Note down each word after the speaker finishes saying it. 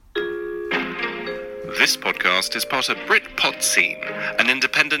This podcast is part of Britpod Scene, an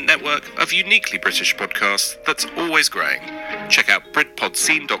independent network of uniquely British podcasts that's always growing. Check out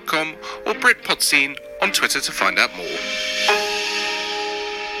BritpodScene.com or Britpod Scene on Twitter to find out more.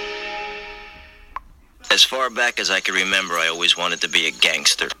 As far back as I can remember, I always wanted to be a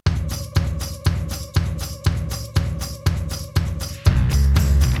gangster.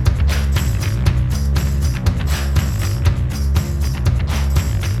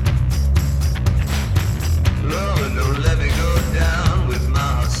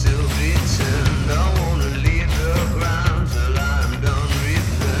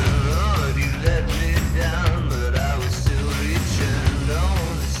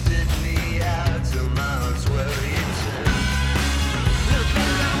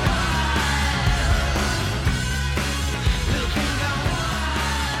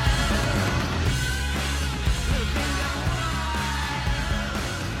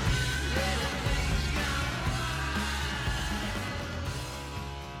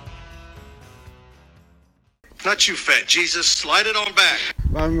 Not you, fat Jesus. Slide it on back.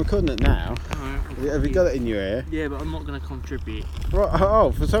 Well, I'm recording it now. Have you got it in your ear? Yeah, but I'm not going to contribute.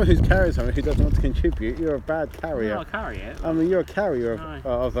 Oh, for someone who's carrying something who doesn't want to contribute, you're a bad carrier. I'll carry it. I mean, you're a carrier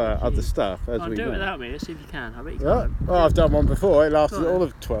of other stuff, as we do know. it without me. Let's see if you can. I bet you Well, can. I've done one before. It lasted Go on. all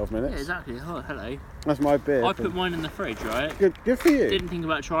of 12 minutes. Yeah, exactly. Oh, hello. That's my beer. I put mine in the fridge, right? Good for you. Didn't think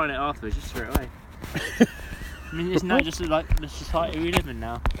about trying it afterwards, just threw it away. I mean, isn't that just like the society we live in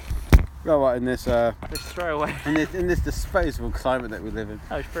now? Oh, what, in this Just throw away. in this disposable climate that we live in.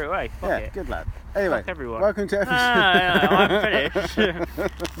 Oh, just threw it away. Fuck Yeah, it. good lad. Anyway, Fuck everyone. welcome to episode. No, I'm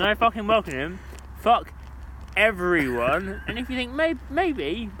finished. No fucking welcome him. Fuck everyone. And if you think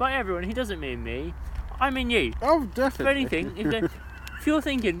maybe by everyone, he doesn't mean me. I mean you. Oh, If definitely. anything, if you're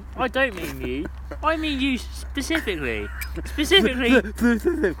thinking I don't mean you, I mean you specifically. Specifically.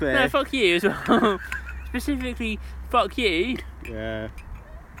 No, fuck you as well. Specifically, fuck you. Yeah.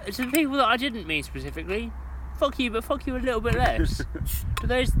 To the people that I didn't mean specifically, fuck you, but fuck you a little bit less. For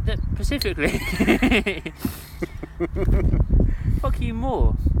those that specifically, fuck you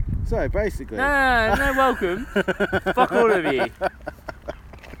more. So basically. No, welcome. Fuck all of you.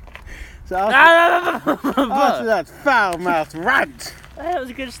 So after But that foul-mouthed rant. that was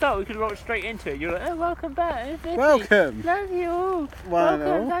a good start. We could launch straight into it. You're like, oh, welcome back. Welcome. Love you all. One and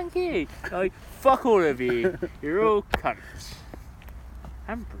Welcome, all. thank you. Like, fuck all of you. You're all cunts.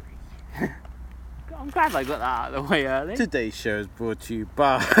 And Brie. I'm glad I got that out of the way early. Today's show is brought to you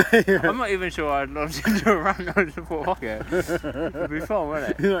by. I'm not even sure I'd launched into a rant. I just thought, fuck it. It'd be fun, wouldn't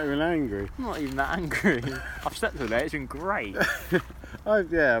it? You're not even angry. I'm not even that angry. I've slept all day. It's been great. We'll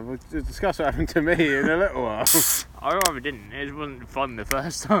discuss what happened to me in a little while. I rather didn't. It wasn't fun the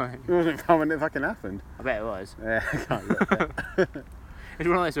first time. It wasn't fun when it fucking happened. I bet it was. Yeah, I can't get that. It's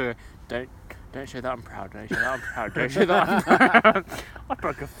one of those where don't show that I'm proud. Don't show that I'm proud. Don't show that I'm proud. I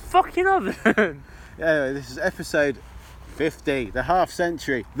broke a fucking oven. Anyway, this is episode 50, the half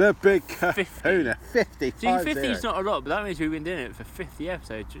century, the big kahuna. 50. See, 50 is not a lot, but that means we've been doing it for 50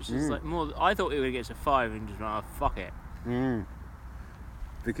 episodes, which is like more. I thought we were going to get to 5 and just went, oh, fuck it.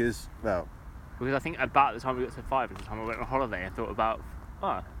 Because, well, Because I think about the time we got to 5 is the time I went on holiday and thought about,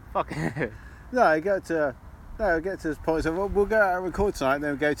 oh, fuck it. no, I get to this point, so we'll go out and record tonight, and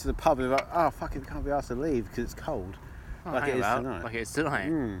then we'll go to the pub and be like, oh, fuck it, we can't be asked to leave because it's cold. Oh, Like hang it is about, tonight. Like it is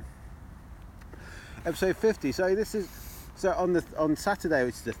tonight. Episode 50. So on Saturday,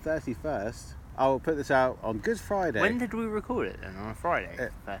 which is the 31st, I will put this out on Good Friday. When did we record it then? On a Friday?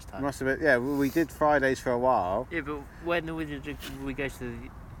 First time? Must have been, yeah. We did Fridays for a while. Yeah, but when did we go to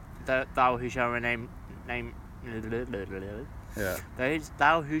the Thou Who Shall Remain Yeah.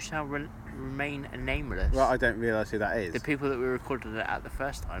 Thou Who Shall Remain Nameless? Well, I don't realise who that is. The people that we recorded it at the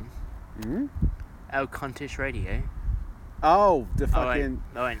first time. El Contish Radio. Oh, the fucking.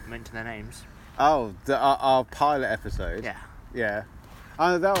 I won't mention their names. Oh, our pilot episode. Yeah. Yeah.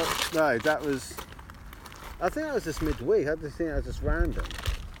 Oh, that was. I think that was just midweek. I just think that was just random.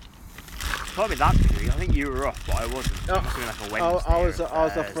 Probably that week. I think you were off, but I wasn't. It must have been like a Wednesday.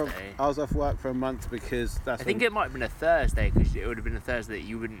 I was off work for a month because that's. I think it might have been a Thursday because it would have been a Thursday that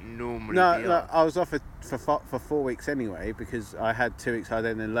you wouldn't normally be No, off. I was off for 4 weeks anyway because I had 2 weeks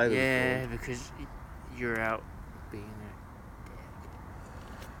holiday and then loads. Yeah, because you're out being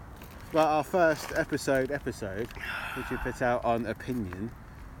Well, our first episode, which we put out on Opinion,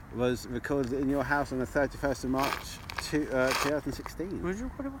 was recorded in your house on the 31st of March 2016. Was you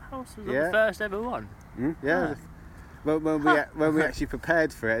recording my house? Was Yeah. the first ever one? Yeah. Ah. When we actually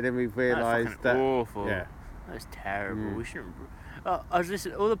prepared for it, and then we realised That's that. awful. Yeah. That was terrible. We shouldn't. I was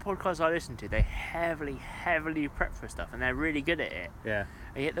listening. All the podcasts I listen to, they heavily prep for stuff, and they're really good at it. Yeah.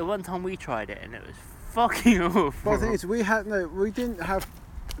 And yet the one time we tried it, and it was fucking awful. But the thing is, we didn't have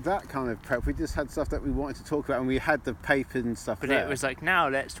that kind of prep. We just had stuff that we wanted to talk about, and we had the paper and stuff. But there. it was like, now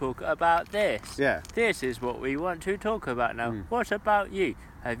let's talk about this. Yeah. This is what we want to talk about now. What about you?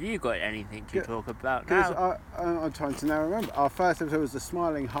 Have you got anything to talk about now? Because I'm trying to now remember. Our first episode was the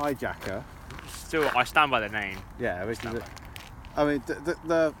Smiling Hijacker. Still, I stand by the name. Yeah, which is. I mean,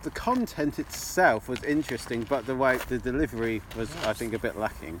 the content itself was interesting, but the way the delivery was, I think, a bit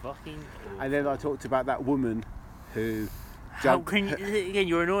lacking. Fucking. And then I talked about that woman who. How can you, again,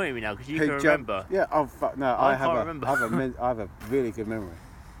 you're annoying me now because you can remember. Yeah, I can't remember. I have a really good memory.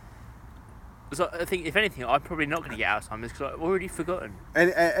 So I think, if anything, I'm probably not going to get Alzheimer's because I've already forgotten.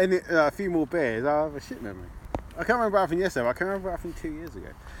 And a few more beers, I have a shit memory. I can't remember what happened yesterday, but I can remember what happened 2 years ago.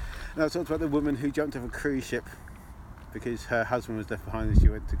 And I talked about the woman who jumped off a cruise ship because her husband was left behind and she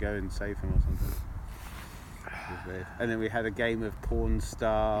went to go and save him or something. And then we had a game of porn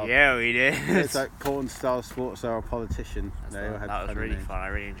star. Yeah, we did. It's like porn star, sports star, or politician. That was really fun. I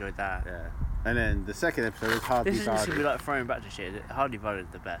really enjoyed that. Yeah. And then the second episode was Hardly This is Bardy. just going to be like throwing back to shit. Hardly Bardy is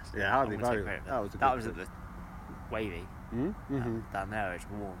the best. Yeah, Hardly I'm gonna Bardy. take That was a that good was at the Wavy. Mm-hmm. Down there, it's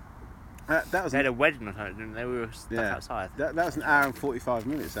warm. That was They had a wedding or something, didn't they? We were stuck outside. That was an hour and 45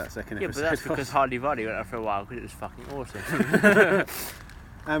 minutes, that second Yeah, episode. but that's because Hardly Bardy went on for a while because it was fucking awesome.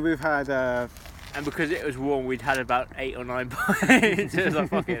 And we've had... and because it was warm, we'd had about 8 or 9 pints. It was like,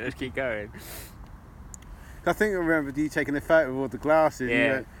 fuck it, let's keep going. I think I remember you taking a photo of all the glasses and you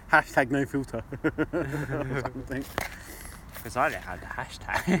Yeah. went, hashtag no filter. Or something. Because I didn't have the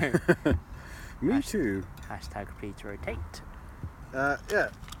hashtag. Me too. Hashtag please rotate. Yeah,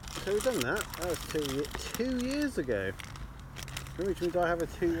 so we've done that. That was 2 years ago. Which means I have a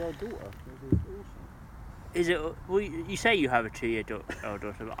 2-year-old daughter. Which is awesome. Is it? Well, you say you have a 2-year-old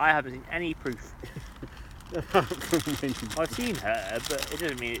daughter, but I haven't seen any proof. I've seen her, but it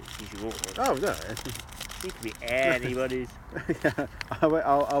doesn't mean she's yours. Oh no! She could be anybody's. Yeah, I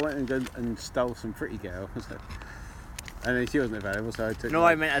went and stole some Pretty Girl, and then she wasn't available, so I took. No,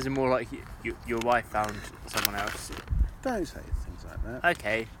 I meant as in more like your wife found someone else. Don't say things like that.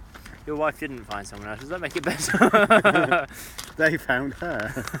 Okay, your wife didn't find someone else. Does that make it better? They found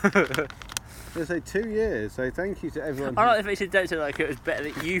her. They say 2 years, so thank you to everyone. I like the fact you don't say like it was better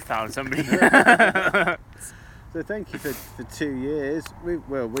that you found somebody. So thank you for 2 years. We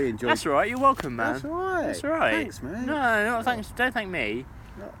enjoyed. That's all right. You're welcome, man. That's all right. That's all right. Thanks, mate. No, thanks. Don't thank me.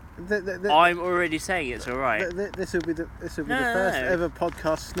 The, I'm already saying it's all right. This will be the first no. ever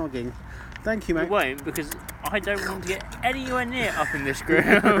podcast snogging. Thank you, mate. It won't, because I don't want to get anywhere near up in this grill.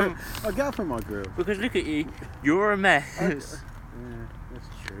 I'll get up in my grill. Because look at you, you're a mess. Yeah, that's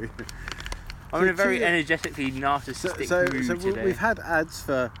true. I'm in a very energetically narcissistic mood today. We've had ads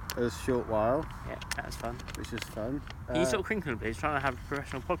for a short while. Yeah, that's fun. Which is fun. You stop crinkling, please. Trying to have a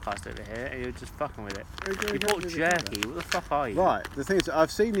professional podcast over here, and you're just fucking with it. Okay, You bought jerky. What the fuck are you? Right. The thing is,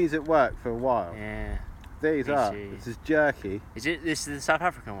 I've seen these at work for a while. Yeah. These Me are. too. This is jerky. This is the South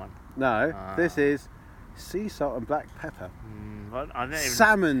African one? No, Ah. this is sea salt and black pepper. Well, I don't even.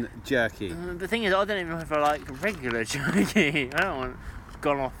 Salmon jerky. The thing is, I don't even know if I like regular jerky. I don't want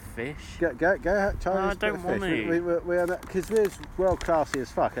gone off fish. Go try No, I this bit don't of want fish. to. We are because we're world classy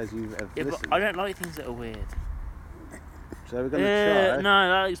as fuck, as you have Yeah, but listened. I don't like things that are weird. So we're gonna try. No,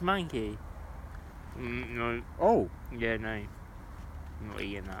 that looks manky. No. Oh, Yeah, no. I'm not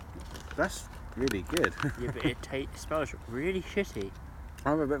eating that. that's really good. Yeah, but it smells really shitty.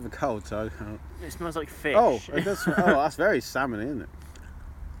 I'm a bit of a cold, so I can't. It smells like fish. Oh, it does smell, that's very salmon-y, isn't it?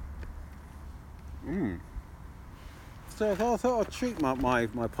 Mmm. So I thought I'd treat my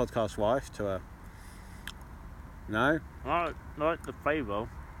podcast wife to a. No? I like the flavour.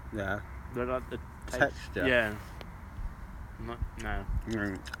 Yeah. I like the taste. Texture. Yeah. No.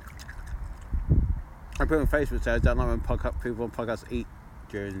 Mm. I put on Facebook says I don't like when people on podcasts eat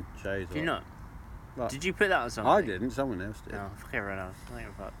during shows. Do you not? What? Did you put that on something? I didn't, someone else did. No, fuck everyone else. I don't give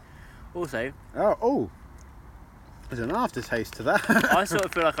a fuck. Also, Oh, there's an aftertaste to that. I sort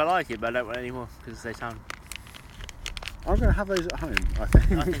of feel like I like it, but I don't want any more because they sound. I'm going to have those at home, I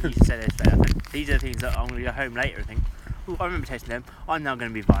think. I think you should say this better. I think these are the things that I'm going to go home later and think, ooh, I remember tasting them. I'm now going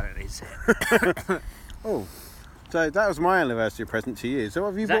to be violently sick. Oh, so that was my anniversary present to you. So what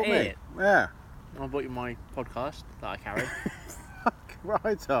have you Is that bought me? it? Yeah. I bought you my podcast that I carry.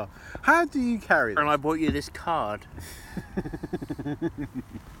 Right off. How do you carry And this? I bought you this card.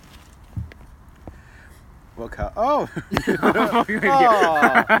 What car? Oh! Oh, You're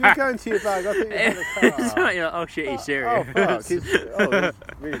going to your bag. I think you had a It's car. like, you're like, oh shit, he's Oh, serious. fuck. That's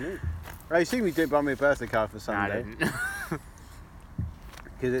really neat. Oh, you see me do buy me a birthday card for Nah, I Sunday. didn't.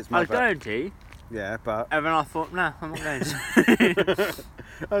 Because it's I my was going to, Yeah, but... and then I thought, nah, I'm not going to.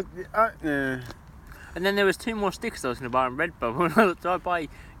 Yeah. And then there was 2 more stickers I was going to buy on Redbubble, and I thought, do I buy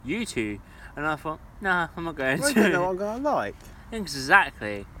you 2? And I thought, nah, I'm not going I to. don't know what I'm going to like.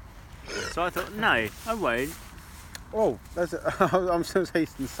 Exactly. So I thought, no, I won't. Oh, I'm still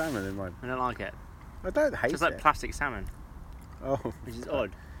tasting salmon in mine. I don't like it. I don't hate It's like it. plastic salmon, Oh. which is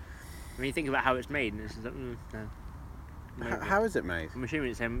odd. When you think about how it's made, and it's just like, no. Maybe. How is it made? I'm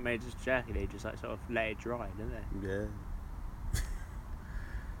assuming it's made as jerky, they just like sort of let it dry, don't they? Yeah.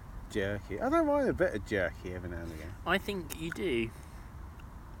 Jerky. I don't mind a bit of jerky every now and again. I think you do.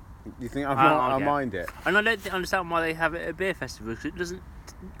 You think I I like it. mind it? And I don't understand why they have it at beer festivals, because it doesn't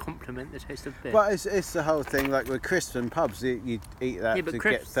complement the taste of beer. But it's the whole thing, like with crisps and pubs, you eat that yeah, but to get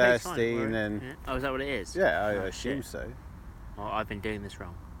crisps taste thirsty fine, and right? then... Yeah. Oh, is that what it is? Yeah, I Oh, assume shit. so. Oh, I've been doing this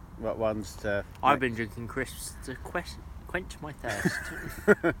wrong. What ones to... I've been drinking crisps to quench my thirst.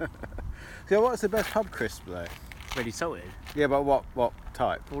 So what's the best pub crisp though? Ready salted. Yeah, but what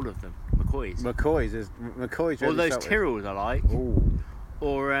type? All of them. McCoy's. McCoy's All really those salted. Tyrrells I like. Ooh.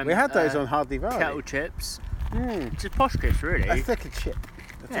 Or We had those on Hardley Valley. kettle chips. Mm. Just posh crisps, really. A thicker chip.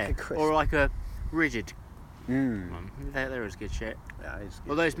 A Yeah. thicker crisp. Or like a rigid Mm. one. They're as good shit. Yeah, it's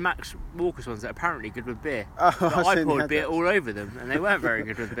good. Or those Max Walker's ones that are apparently good with beer. Oh, But I've I seen poured had beer those. all over them, and they weren't very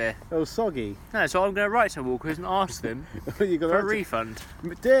good with beer. Oh, soggy. No, so I'm going to write to Walker's and ask them You got for a to- refund.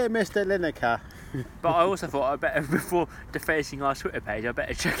 Dear Mr. Lineker. But I also thought I better, before defacing our Twitter page, I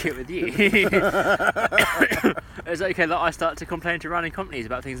better check it with you. It's okay that I start to complain to running companies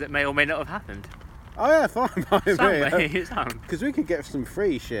about things that may or may not have happened. Oh yeah, fine by me. Sound. Because we could get some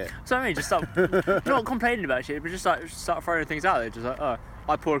free shit. So I mean, just start not complaining about shit, but just like start throwing things out there. Just like, oh,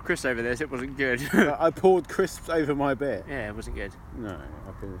 I poured Chris over this, it wasn't good. I poured crisps over my beer. Yeah, it wasn't good. No,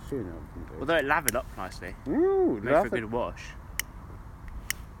 I can assume that wouldn't do. Although it lathered up nicely, Ooh, made for a good wash.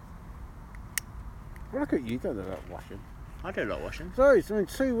 Well, look at you, don't know about washing. I do a lot of washing. So, it's been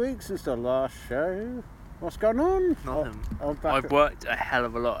 2 weeks since the last show. What's going on? Nothing. I'm back I've worked a hell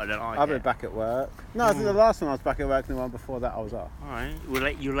of a lot. I don't like I've it. been back at work. No, I think the last time I was back at work and the one before that I was off. All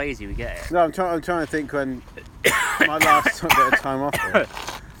right, you're lazy. We get it. No, I'm trying to think when my last bit of time off was.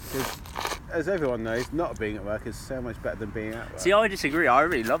 'Cause, as everyone knows, not being at work is so much better than being at work. See, I disagree. I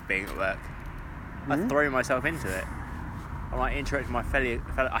really love being at work. I throw myself into it. I like interacting with my fellow.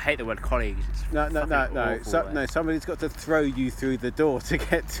 I hate the word colleagues. It's No, fucking awful word. no. Somebody's got to throw you through the door to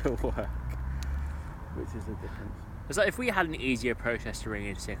get to work, which is the difference. It's like if we had an easier process to ring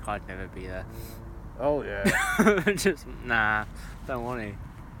in sick, I'd never be there. Oh yeah. Just nah, don't want to.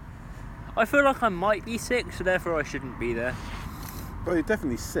 I feel like I might be sick, so therefore I shouldn't be there. Well, you're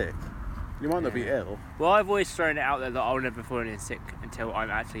definitely sick. You might not be Yeah. ill. Well, I've always thrown it out there that I'll never fall in sick until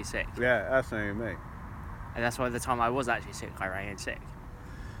I'm actually sick, Yeah, that's not even me. and that's why the time I was actually sick, I rang in sick.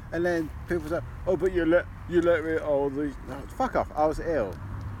 And then people say, "Oh, but you let me." Oh, no, fuck off! I was ill.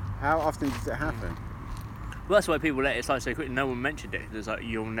 How often does it happen? Well, that's why people let it slide so quickly. No one mentioned it. It's like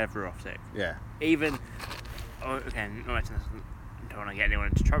you're never off sick. Yeah. Even, again, not mention this, don't want to get anyone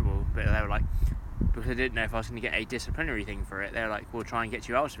into trouble, but they were like, because they didn't know if I was going to get a disciplinary thing for it, they were like, we'll try and get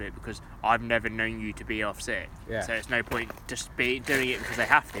you out of it because I've never known you to be off sick. Yeah. So it's no point just doing it because they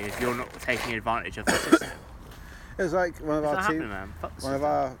have to if you're not taking advantage of the system. It was like one of It's our not team. happening, man. Fuck the One of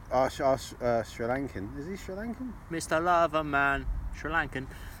system. our Sri Lankan. Is he Sri Lankan? Mr. Lava Man, Sri Lankan.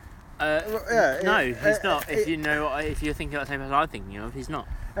 Yeah. No, he's not. If you know, if you're thinking about the same person I'm thinking of, he's not.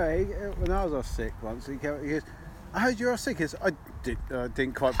 When I was off sick once, he goes, "I heard you're off sick." He goes, I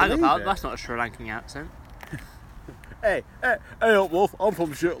didn't quite Hang believe about, it. that's not a Sri Lankan accent. Hey, Wolf, I'm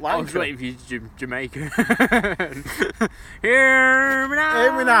from Sri I was Lanka. waiting for you to Jamaica. Hear me now.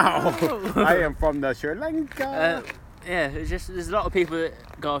 Hear me now. I am from the Sri Lanka. Yeah, it's just there's a lot of people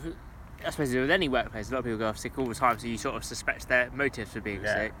that go off. I suppose with any workplace, a lot of people go off sick all the time, so you sort of suspect their motives for being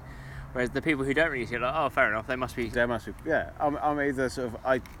Yeah. sick. Whereas the people who don't really see it, like, oh, fair enough, they must be. There must be. Yeah, I'm either sort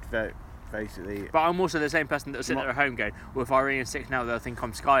of basically. But I'm also the same person that'll sit there at home going, well, if I ring in sick now, they'll think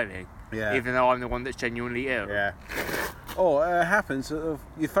I'm skiving, Yeah. even though I'm the one that's genuinely ill. Yeah. Or it happens sort of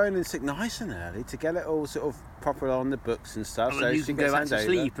you phone in sick nice and early to get it all sort of proper on the books and stuff. And so you she can go back gets to sent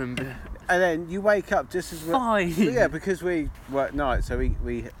over. sleep and And then you wake up just as fine. Yeah, because we work night, so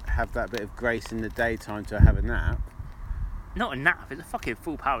we have that bit of grace in the daytime to have a nap. Not a nap, it's a fucking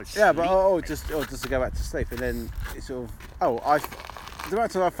full powered sleep. Yeah, but just to go back to sleep, and then it's sort of the amount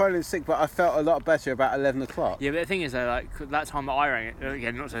of time I phoned in sick, but I felt a lot better about 11 o'clock. Yeah, but the thing is though, like that time that I rang it,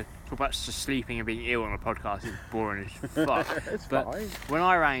 again, not to talk about just sleeping and being ill on a podcast, it's boring as fuck. It's but fine. when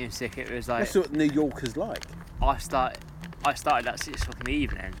I rang in sick, it was like That's what New Yorkers like. I started at 6 o'clock in the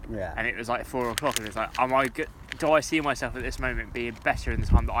evening, Yeah. and it was like 4 o'clock, and it's like, do I see myself at this moment being better in the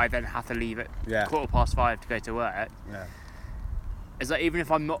time that I then have to leave at Yeah. 5:15 to go to work? Yeah. It's like even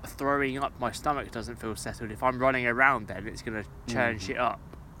if I'm not throwing up, my stomach doesn't feel settled. If I'm running around, then it's gonna churn shit up.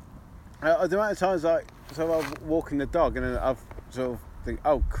 The amount of times I'm walking the dog and then I've sort of think,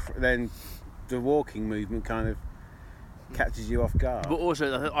 then the walking movement kind of catches you off guard. But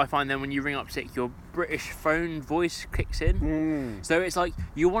also, I find then when you ring up sick, your British phone voice kicks in. So it's like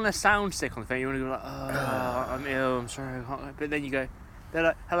you want to sound sick on the phone. You want to go like, I'm ill, I'm sorry, I can't. But then you go, they're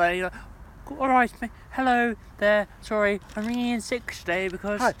like, hello, and you're like, all right, mate. Hello there. Sorry, I'm ringing in sick today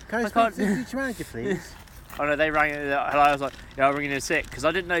because Hi, can I can't. speak to the teacher manager, please? Oh no, they rang. Hello, I was like, yeah, I'm ringing in sick because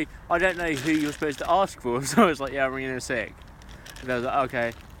I don't know who you're supposed to ask for. So I was like, yeah, I'm ringing in sick. And they was like,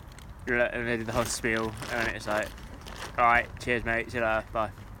 okay. And they did the whole spiel, and it's like, all right, cheers, mate. See you later. Bye.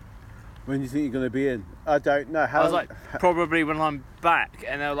 When do you think you're going to be in? I don't know. How? I was like, probably when I'm back,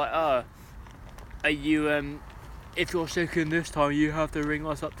 and they were like, oh, are you if you're sick in this time, you have to ring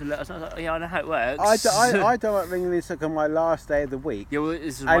us up to let us know. I was like, yeah, I know how it works. I don't like ringing in sick on my last day of the week. Yeah, well,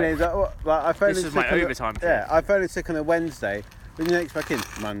 this is my overtime shift. Yeah, I phoned in sick on a Wednesday. When you next back in?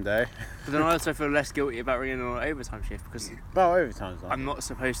 Monday. But then I also feel less guilty about ringing on an overtime shift because overtime's on. I'm not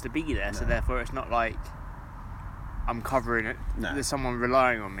supposed to be there, so therefore it's not like I'm covering it. No. There's someone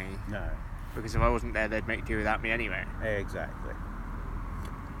relying on me. No. Because if I wasn't there, they'd make do without me anyway. Exactly.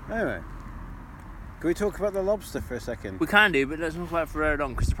 Anyway, can we talk about The Lobster for a second? We can do, but let's not talk about it for very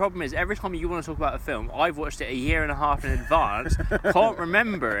long. Because the problem is, every time you want to talk about a film, I've watched it a year and a half in advance, can't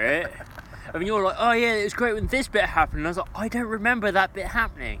remember it. I mean, you're like, oh yeah, it was great when this bit happened. And I was like, I don't remember that bit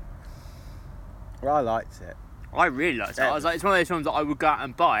happening. Well, I liked it. I really liked it. I was like, it's one of those films that I would go out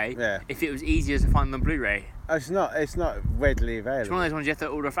and buy if it was easier to find on Blu-ray. It's not readily available. It's one of those ones you have to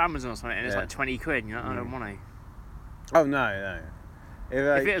order off Amazon or something, and it's like 20 quid. You're like, I don't want to. Oh no.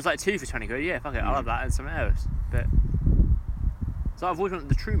 If it was like 2 for 20 quid, yeah, fuck it, I'll have that and something else. But so I've always wanted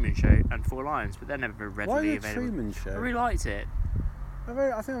The Truman Show and Four Lions, but they're never readily available. Why The Truman Show? I really liked it. I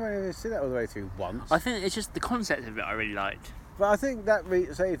think I've only seen that all the way through once. I think it's just the concept of it I really liked. But I think that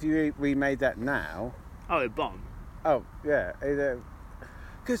say if you remade that now. Oh, it bombed. Oh yeah,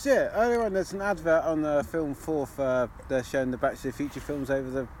 because earlier on there's an advert on the film 4 for they're showing the Back to the Future films over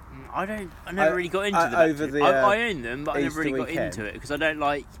the. I never really got into the. I own them, but I never Easter really got weekend. into it because I don't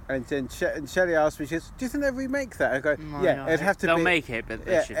like. And then Shelley asked me, she goes, "Do you think they'll remake that?" I go, "Yeah, it'd have to they'll be." make it, but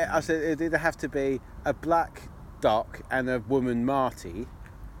they shouldn't. I said it'd either have to be a black Doc and a woman Marty.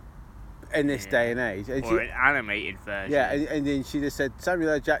 In this day and age, and or an animated version. Yeah, and then she just said Samuel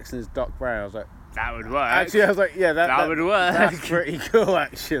L. Jackson as Doc Brown. I was like, that would work. Actually, I was like, yeah, that would work. That's pretty cool,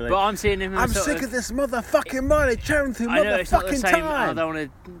 actually. But I'm seeing him. I'm sick of this motherfucking money tearing through I know it's not the motherfucking same. time. I don't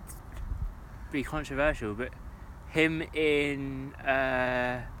want to be controversial, but him in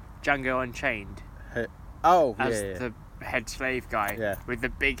Django Unchained as the head slave guy with the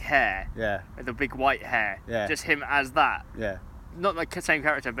big hair, with the big white hair, just him as that. Not like the same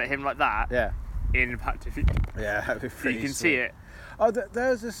character, but him like that. In Back to the Future. Yeah, that'd be pretty. You can see it. Oh,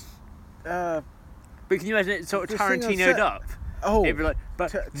 there's this. But can you imagine it sort of Tarantino'd up? Oh, it'd be like,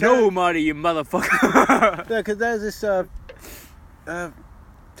 but no money, you motherfucker. Yeah, because there's this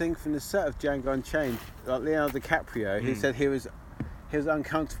thing from the set of Django Unchained, like Leonardo DiCaprio. He said he was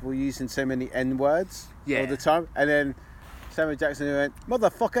uncomfortable using so many N words all the time, and then Samuel Jackson went,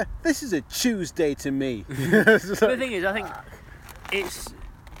 "Motherfucker, this is a Tuesday to me." But the thing is, I think it's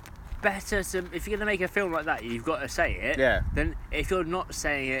better to, if you're going to make a film like that, you've got to say it. Yeah. Then if you're not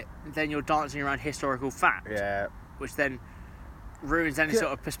saying it, then you're dancing around historical fact. Yeah. Which then ruins any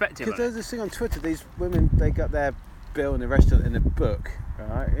sort of perspective. Because there's this thing on Twitter, these women, they got their bill in the restaurant in a book,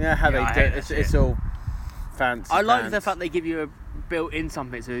 right? You know how they do it? It's all fancy. I like the fact they give you a bill in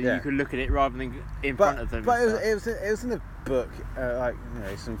something so you can look at it rather than in front of them. But it was in a book, like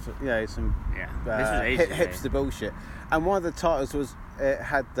some hipster bullshit. And one of the titles was it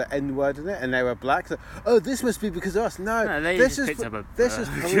had the N word in it, and they were black. So, oh, this must be because of us. No, this is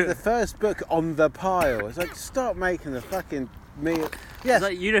probably the first book on the pile. It's like, stop making the fucking meal. Yes, it's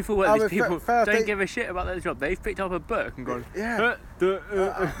like, you know, for what these people don't give a shit about their job. They've picked up a book and gone,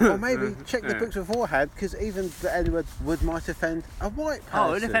 or maybe check the books beforehand, because even the N word might offend a white person.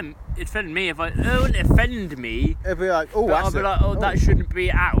 Oh, it'd offend me if it wouldn't offend me. It'd be like, that shouldn't be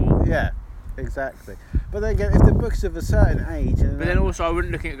out. Yeah, exactly. But then again, if the book's of a certain age, but then also I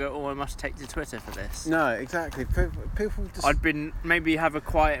wouldn't look at it and go, oh, I must take to Twitter for this. No, exactly. People just. I'd maybe have a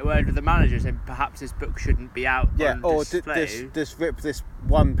quiet word with the manager saying perhaps this book shouldn't be out. Yeah, on or display. just rip this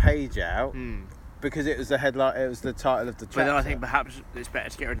one page out because it was the headline. It was the title of the chapter. But then I think perhaps it's better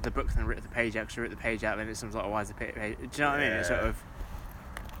to get rid of the book than rip the page out. Because rip the page out, then it seems like, why is the page? Do you know what I mean? It's sort of.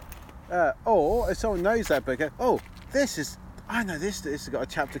 Or if someone knows that book, this is I know this has got a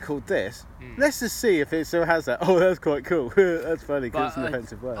chapter called this. Let's just see if it still has that. Oh, that's quite cool. That's funny because it's an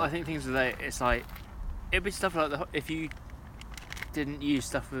offensive word. I think things like it's like it'd be stuff like if you didn't use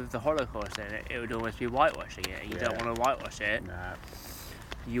stuff with the Holocaust in it, it would almost be whitewashing it. You don't want to whitewash it. Nah.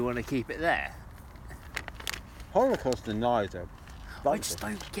 You want to keep it there. Holocaust denier. I just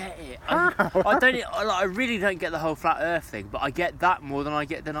don't get it. I really don't get the whole flat Earth thing, but I get that more than I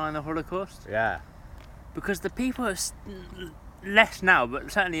get denying the Holocaust. Yeah. Because the people are less now,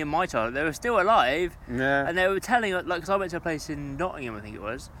 but certainly in my childhood, they were still alive. Yeah. And they were telling, like, because I went to a place in Nottingham, I think it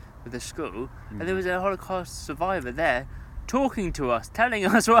was, with a school, and there was a Holocaust survivor there talking to us, telling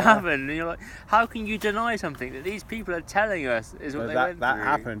us what happened. And you're like, how can you deny something that these people are telling us is what they went through? That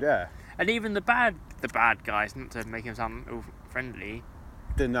happened, yeah. And even the bad guys, not to make him sound all friendly.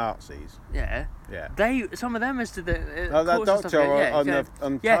 The Nazis. Yeah. Yeah. Some of them as to the. That doctor on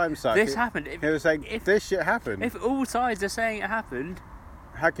the Time site. This happened. He was saying, this shit happened. If all sides are saying it happened,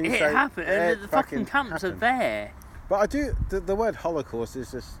 how can you it say happened? And the fucking camps happened. are there. But I do. The word Holocaust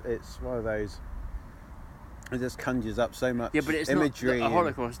is just. It's one of those. It just conjures up so much Yeah, but it's imagery. not. A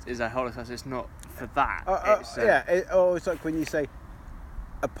Holocaust is a Holocaust. It's not for that. It's like when you say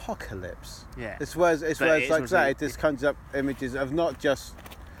apocalypse. Yeah. It's words like that. It just conjures up images of not just.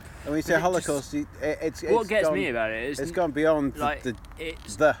 And when you say Holocaust, it's what gets gone, me about it is it's gone beyond like, the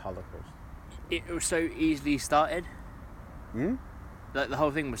Holocaust. It was so easily started. Hmm? Like the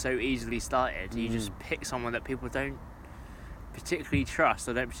whole thing was so easily started. You just pick someone that people don't particularly trust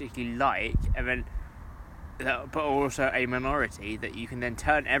or don't particularly like, and then. But also a minority that you can then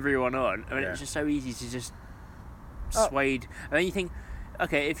turn everyone on. I mean, it's just so easy to just swayed. And then you think,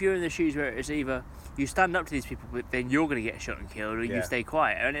 okay, if you're in the shoes where it's either you stand up to these people, but then you're going to get shot and killed, or you stay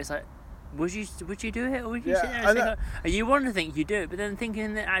quiet. And it's like, would you do it, or would you sit there and stay quiet? And you want to think you do it, but then thinking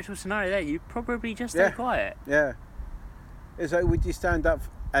in the actual scenario there, you probably just stay quiet. Yeah. It's like, would you stand up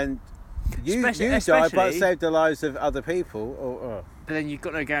and you die, but save the lives of other people, or but then you've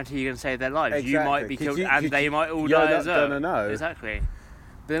got no guarantee you're going to save their lives. Exactly. You might be killed, and they might all die as well. You're not going to know. Exactly.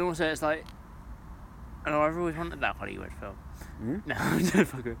 But then also it's like, I've always wanted that Hollywood film. No, I don't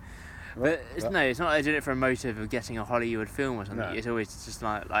fuck with. But it's not like they did it for a motive of getting a Hollywood film or something. No. It's always just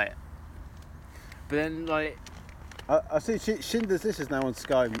like. But then like. I see Schindler's List is now on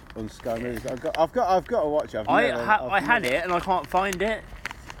Sky Movies. I've got to watch it. I had it and I can't find it.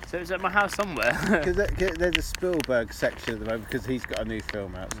 So it's at my house somewhere. Because there's a Spielberg section at the moment because he's got a new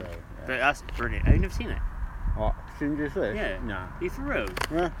film out. So. Yeah. But that's brilliant. Have you never seen it? What? Schindler's List? Yeah. No. You for real?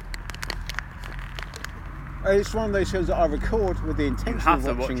 Yeah. It's one of those films that I record with the intention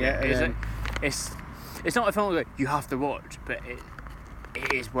of watching it. It's not a film that you have to watch, but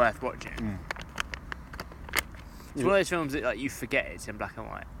it is worth watching. It's one of those films that like you forget it's in black and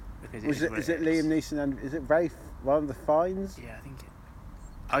white because is it Liam Neeson and is it Ralph one of the Fiennes? Yeah, I think it.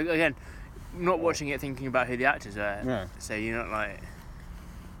 Again, not watching it thinking about who the actors are. Yeah. So you're not like.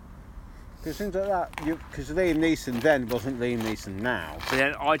 Because things like that, because Liam Neeson then wasn't Liam Neeson now. But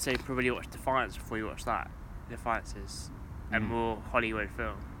then I'd say probably watch Defiance before you watch that. Defiance is a more Hollywood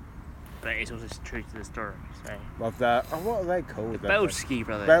film, but it's also true to the story. So. What are they called? Belsky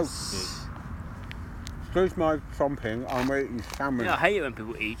Brothers. Belsky. Excuse my trumping, I'm eating salmon. Yeah, I hate it when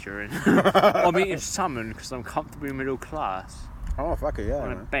people eat urine. I'm eating salmon because I'm comfortably middle class. Oh, fuck it, yeah.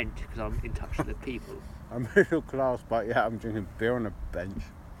 On a bench because I'm in touch with the people. I'm middle class, but yeah, I'm drinking beer on a bench.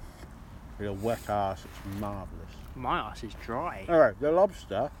 With a wet arse, it's marvellous. My arse is dry. Alright, The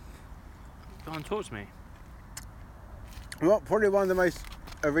Lobster. Go on, talk to me. Well, probably one of the most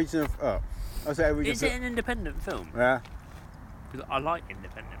original. Is it an independent film? Yeah. Because I like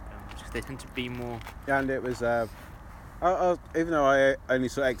independent films because they tend to be more. Yeah, and it was. Even though I only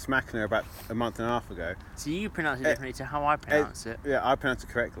saw Ex Machina about a month and a half ago. So you pronounce it differently to how I pronounce it. Yeah, I pronounce it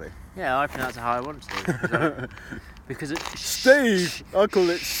correctly. Yeah, I pronounce it how I want to. Because it's Steve. I call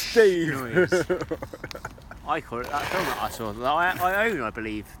it Steve. I call it that film that I saw that I own, I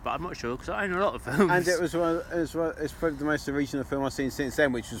believe, but I'm not sure because I own a lot of films. And it's probably the most original film I've seen since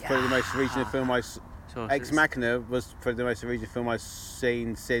then, which was probably the most original film I saw. Ex Machina was probably the most original film I've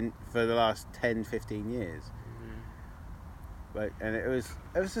seen for the last 10-15 years. And it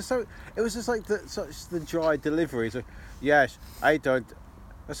was just like the dry deliveries of, yes, I don't.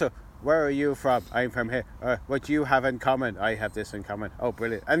 So where are you from? I'm from here. What do you have in common? I have this in common. Oh,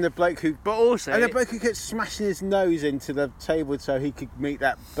 brilliant! And the bloke who kept smashing his nose into the table so he could meet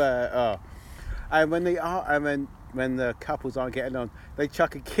that bird. Oh, and when the couples aren't getting on, they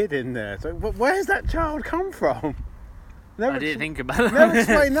chuck a kid in there. So where's that child come from? I didn't think about that. Never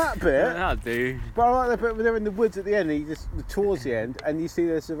explain that bit. I do. But I like the bit when they're in the woods at the end, towards the end, and you see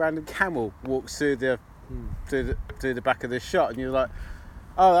there's a random camel walks through the through the back of the shot, and you're like,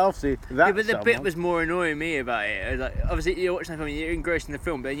 oh, obviously that's Yeah, but the someone. bit was more annoying me about it. It was like, obviously, you're watching the film, you're engrossed in the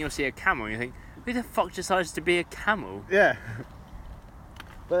film, but then you'll see a camel, and you think, who the fuck decides to be a camel? Yeah.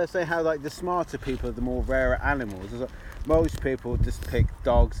 But they say how like the smarter people are the more rarer animals. It's like, most people just pick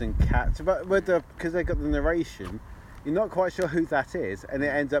dogs and cats, but because they got the narration, you're not quite sure who that is, and it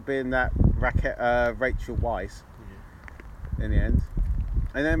ends up being that Rachel Weisz in the end.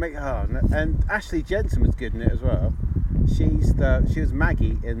 And then and Ashley Jensen was good in it as well. She was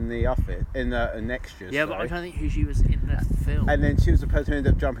Maggie in the office in an extras. Yeah, but I'm trying to think who she was in that film. And then she was the person who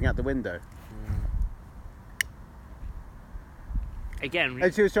ended up jumping out the window. Again,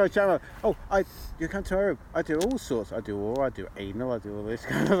 And she was trying to chat about, you come to my room. I do all sorts. I do oral, I do anal, I do all this.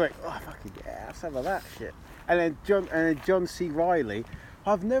 I was like, oh fucking yeah, have some of that shit. And then John C. Reilly,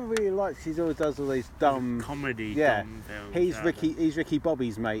 I've never really liked. He always does all these dumb comedy. dumb films. He's Ricky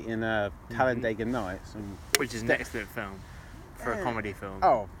Bobby's mate in Talladega Nights, and Which is an excellent film for a comedy film.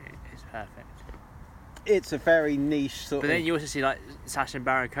 Oh. It's perfect. it's a very niche sort But of. then you also see like Sacha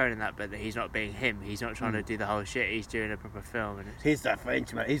Baron Cohen in that, but that he's not being him. He's not trying to do the whole shit. He's doing a proper film, and it's He's the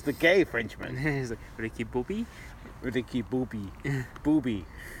Frenchman. He's the gay Frenchman. he's like Ricky Bobby, Ricky Booby. Booby.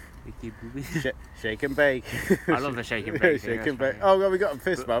 Ricky Bobby. Shake and bake. I love the shake and bake. Shake That's and bake. funny. Oh, well, we got a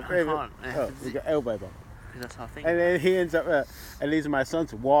fist But bump. I can't. Oh, we got elbow bump. Because that's how I think. And then he ends up and leaves my son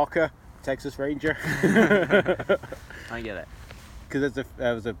to Walker, Texas Ranger. I get it. Because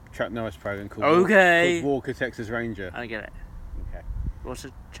there was a Chuck Norris program called, Okay. called Walker, Texas Ranger. I get it. Okay. What's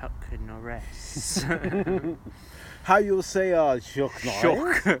a Chuck Norris? How you'll say, Chuck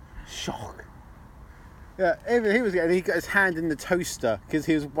Norris? Shock. Shock. Yeah, even he got his hand in the toaster because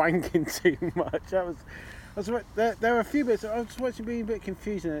he was wanking too much. There were a few bits. I was watching, being a bit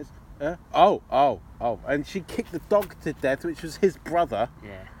confused. And it's, oh, and she kicked the dog to death, which was his brother.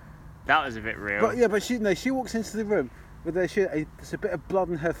 Yeah. That was a bit real. But she walks into the room with there's a bit of blood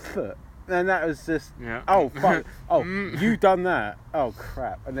on her foot, and that was just Yeah. oh fuck, you done that? Oh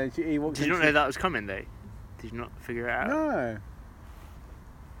crap! And then he walks. Did you not know that was coming though? Did you not figure it out? No.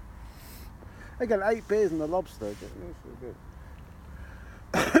 I got 8 beers and the lobster. It was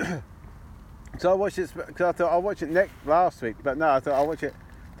good. So I watched it because I thought I'll watch it last week, but no, I thought I'll watch it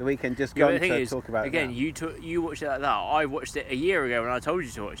the weekend just Yeah, but gone the thing to is, talk about again, it. you watched it like that. I watched it a year ago when I told you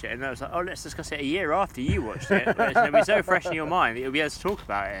to watch it, and I was like, oh, let's discuss it a year after you watched it. It's going to be so fresh in your mind that you'll be able to talk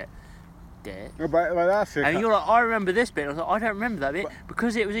about it. Dick. But that's And you're like, I remember this bit. And I was like, I don't remember that bit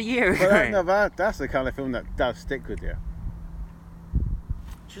because it was a year ago. that's the kind of film that does stick with you.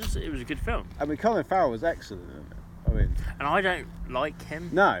 It was a good film, I mean, Colin Farrell was excellent in it. I mean, and I don't like him.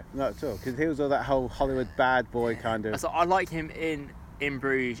 no, not at all, because he was all that whole Hollywood bad boy kind of. So I liked him in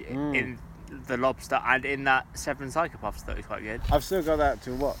Bruges, in The Lobster, and in that Seven Psychopaths. That was quite good. I've still got that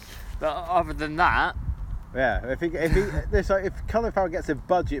to watch. But other than that, Yeah, if Colin Farrell gets a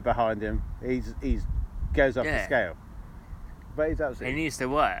budget behind him, he's goes off the Yeah. scale. But he's it absolutely. needs to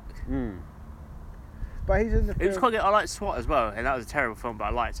work. But he's in the It was film. quite good. I liked SWAT as well, and that was a terrible film, but I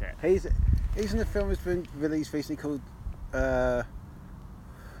liked it. He's in the film that's been released recently called The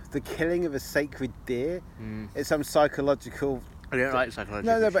Killing of a Sacred Deer. It's some psychological. I don't like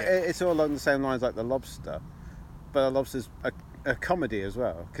psychological No, but shit. it's all along the same lines like The Lobster. But The Lobster's a comedy as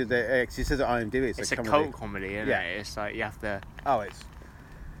well, because it actually says at IMDb It's a a comedy. cult comedy, isn't Yeah. it? It's like you have to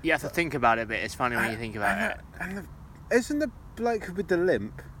It's think about it, but it's funny when you think about it. and isn't the bloke with the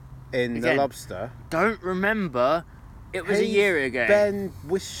limp in Again, The Lobster? Don't remember. It was a He's year ago. Ben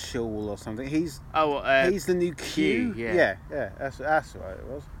Whishaw or something. He's the new Q. yeah. That's what it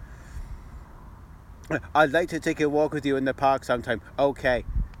was. I'd like to take a walk with you in the park sometime. Okay,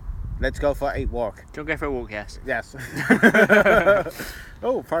 let's go for a walk. Do you want to go for a walk? Yes. Yes.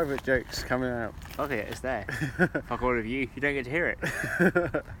 Oh, private jokes coming out. Okay, it's there. Fuck all of you. You don't get to hear it.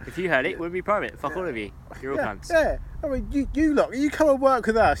 If you heard it, it wouldn't be private. Fuck all of you. You're all cunts. Yeah. I mean, you lot, you come and work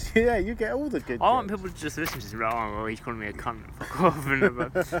with us. Yeah, you get all the good. I want jokes. people to just listen to this and be like, oh, well, he's calling me a cunt. Fuck off. And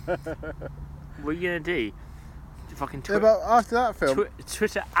what are you going to do? Fucking Yeah, but after that film,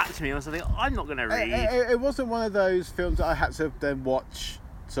 Twitter at me or something. I'm not going to read. it wasn't one of those films that I had to then watch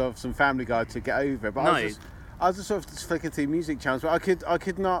sort of some Family Guy to get over it. But No. I was just sort of just flicking through music channels, but I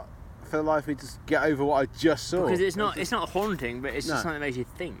could not for the life of me just get over what I just saw. Because it's not haunting, but it's just No. something that makes you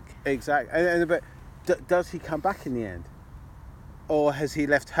think. Exactly. But does he come back in the end, or has he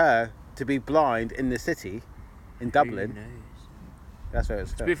left her to be blind in the city, in Dublin? Who knows? That's where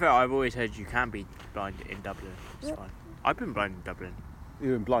it's To be filmed. fair, I've always heard you can be blind in Dublin. It's fine. I've been blind in Dublin.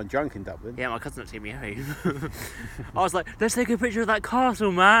 You were blind drunk in Dublin. Yeah, my cousin took me home. I was like, let's take a picture of that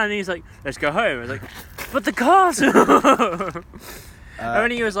castle, man. And he's like, let's go home. I was like, but the castle! And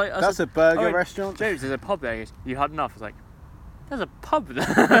when he was like, I That's said, a burger "Oh, restaurant?" James, there's a pub there. He goes, you had enough? I was like, there's a pub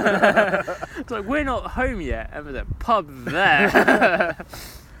there. It's like, we're not home yet, and there's a pub there.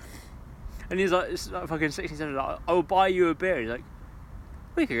 And he's like, it's like fucking 67, like, I'll buy you a beer. He's like,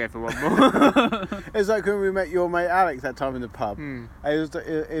 we could go for one more. It's like when we met your mate Alex that time in the pub. Hmm. And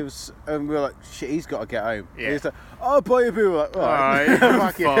it was, and we were like, shit, he's got to get home. Yeah. He was like, I'll buy you a beer. We were like, Alright,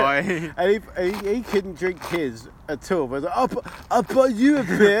 fuck it. fine. And he couldn't drink his at all. But I was like, I'll buy you a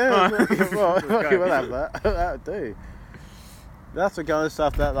beer. I was like, well, fucking we'll have that. That'll do. That's the kind of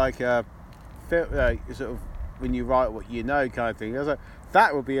stuff that feel like sort of when you write what you know kind of thing. I was like,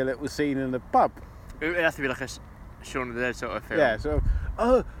 that would be a little scene in the pub. It has to be like a Shaun of the Dead sort of film. Yeah. So,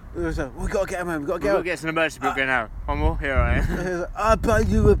 it was like, we got to get him home. We got to We've get got to him. get some emergency bill going now. One more? Here I am. He was like, I'll buy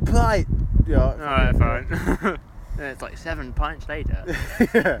you a pint. Yeah. Alright, fine. Then it's like 7 pints later.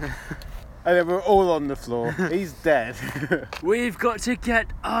 Yeah. And then we're all on the floor. He's dead. We've got to get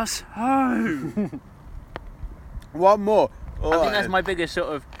us home. One more. I think that's my biggest sort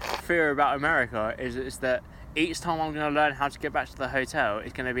of fear about America is that each time I'm going to learn how to get back to the hotel,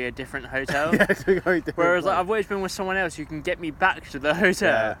 it's going to be a different hotel. Yeah, it's a very different Whereas like, one. I've always been with someone else who can get me back to the hotel.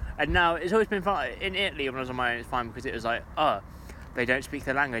 Yeah. And now it's always been fine. In Italy, when I was on my own, it's fine because it was like, oh, they don't speak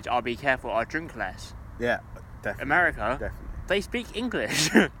the language. I'll be careful. I'll drink less. Yeah, definitely. America, Definitely. they speak English.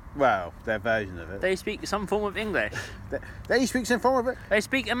 Well, their version of it. They speak some form of English. They speak some form of it. They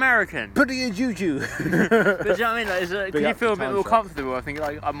speak American. Put it in juju. But do you know what I mean? Like, Big could you up feel a to bit Time more Shop. comfortable? I think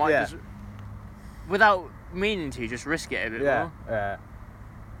like I might Yeah. just, without meaning to, just risk it a bit Yeah, more. yeah,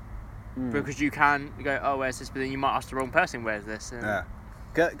 Because you can go, oh, where's this? But then you might ask the wrong person, where's this? And yeah.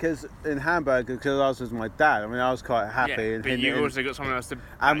 Because in Hamburg, because I was with my dad, I mean, I was quite happy. Yeah, and but him- you and- also got someone else to.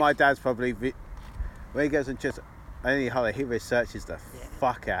 And my dad's probably when he goes and just any holiday, he researches the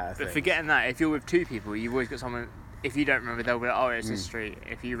fuck out of But things. forgetting that, if you're with two people, you've always got someone. If you don't remember, they'll be like, oh, it's Mm. this street.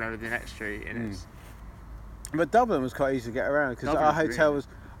 If you remember the next street, and it's But Dublin was quite easy to get around because our Dublin's hotel really- was.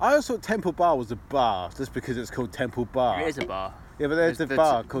 I always thought Temple Bar was a bar just because it's called Temple Bar. it is a bar. Yeah, but there's There's the the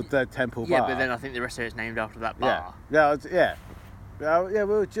bar t- called the Temple Yeah, Bar. but then I think the rest of it's named after that yeah, bar. yeah. Yeah,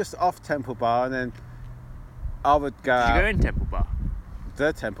 we were just off Temple Bar, and then I would go Did you out go in Temple Bar?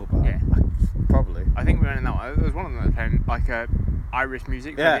 the Temple Bar. Yeah. Probably. I think we went in that one. There was one of them that was playing like Irish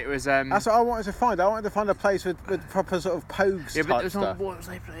music. Yeah. But it was. That's what I wanted to find. I wanted to find a place with proper sort of pogues Yeah, but type there was stuff. one, what was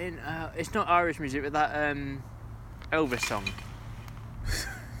they playing? It's not Irish music, but that Elvis song.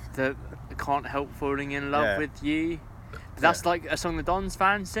 The Can't Help Falling in Love Yeah. with You. But that's like a song the Dons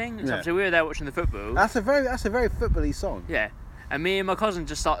fans sing. So Yeah. obviously we were there watching the football. That's a very football-y song. Yeah. And me and my cousin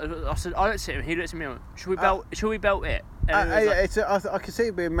just started. I said, I looked at him. He looked at me. And went, should we belt? Should we belt it? And it was like- I could see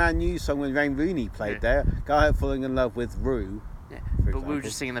it being a Man U song when Wayne Rooney played there. Guy Out Falling in Love with Rue. yeah. for But we example. were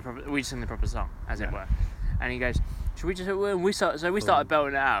just singing the proper. We just sing the proper song, as it Yeah. were. And he goes, should we just? And we started. So we started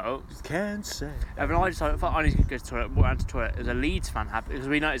belting it out. Just can't say. And then I decided, fuck, I need to go to the toilet. Walked down to the toilet. There's a Leeds fan happy because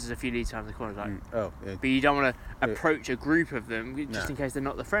we noticed there's a few Leeds fans in the corner. Like, Oh, yeah. but you don't want to Yeah. approach a group of them just No. in case they're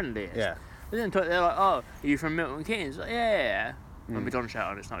not the friendliest. Yeah. But then they're like, oh, are you from Milton Keynes? Like, yeah. When Mm. we don't shout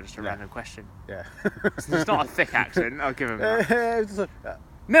on, it's not just a Yeah. random question. Yeah. It's not a thick accent. I'll give him that. It was just like,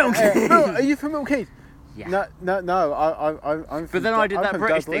 Milton Keynes. are you from Milton Keynes? Yeah. No. I'm. But then I did I'm that from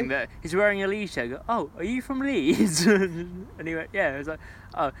British Dublin. thing that he's wearing a Leeds shirt. I go, oh, are you from Leeds? And he went, yeah. I was like,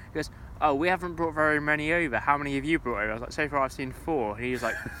 oh, he goes, oh, we haven't brought very many over. How many have you brought over? I was like, so far I've seen 4. And he was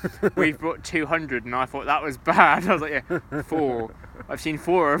like, we've brought 200, and I thought that was bad. I was like, yeah, 4. I've seen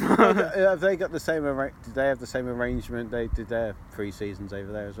 4 of them. Have they got the same? Did they have the same arrangement they did their pre-seasons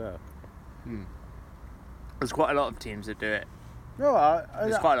over there as well? There's quite a lot of teams that do it. No,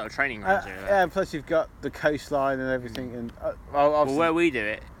 There's quite a lot of training grounds over there. yeah, and plus you've got the coastline and everything, and Well, where we do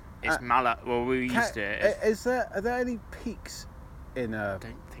it, it's Uh, Malak. Well, we used to. It's, are there any peaks in I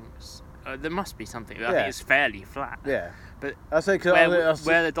don't think so. There must be something. I Yeah. think it's fairly flat. yeah? But I say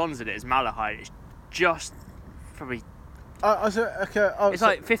where the Dons did it is Malahide. It's just probably. It's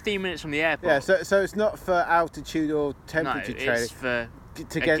like 15 minutes from the airport. yeah, so it's not for altitude or temperature no, training it's for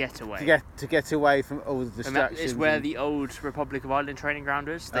to a get getaway. to get away from all the and that distractions. is where and- the old Republic of Ireland training ground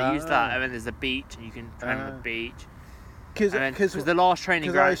is. They use that, Ah. and then there's the beach, and you can train on the beach. because the last training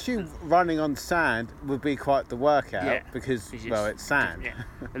I ground. assume running on sand would be quite the workout Yeah, because it's well it's sand. Yeah.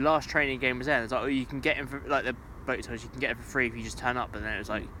 The last training game was there. It's like, oh, you can get in for like the boat tours. You can get it for free if you just turn up. And then it was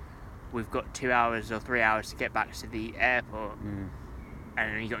like, we've got 2 hours or 3 hours to get back to the airport, and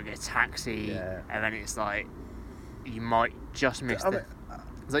then you got to get a taxi, Yeah. and then it's like, you might just miss I the. mean,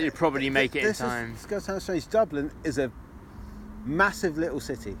 It's like you'd probably make it in time. This goes sound strange. Dublin is a massive little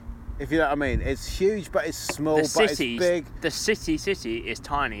city. If you know what I mean, it's huge, but it's small, The but city, it's big. the city is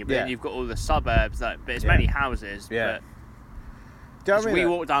tiny, but Yeah. then you've got all the suburbs. But it's Yeah. many houses. Yeah. Do you know what I we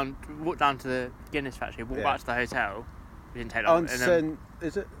mean? walked down to the Guinness factory, walked Yeah. back to the hotel. We didn't take long. On and St.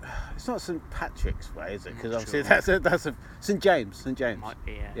 Is it? It's not St. Patrick's Way, is it? Because Not obviously sure. that's a St. James. St. James. might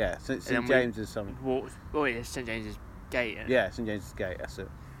be, yeah. Yeah, St. then we James is something. Walked. Oh, yeah, St James's Gate. Yeah, St. James's Gate. That's it.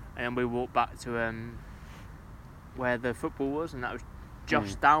 And then we walked back to where the football was, and that was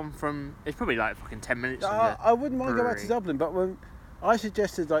just down from. It's probably like fucking 10 minutes. from the I wouldn't mind going back to brewery. Dublin, but when I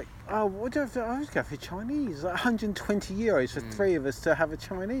suggested like, oh, what do I have to? I was going for Chinese, like 120 euros for 3 of us to have a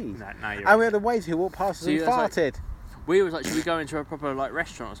Chinese. No, you're And we had a waiter who walked past us See, and that's like- farted. We was like, should we go into a proper like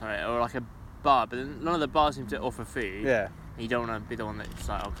restaurant or something, or like a bar? But then none of the bars seem to offer food. Yeah. And you don't want to be the one that's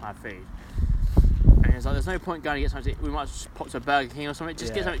like, oh, can I have food? And it's like, there's no point going to get something. We might just pop to Burger King or something.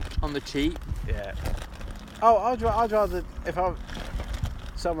 Just get Yeah. something on the cheap. Yeah. Oh, I'd rather if I'm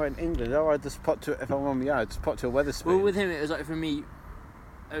somewhere in England, I'd just pop to if I'm on my own, just pop to a Wetherspoons. Well, with him, it was like for me,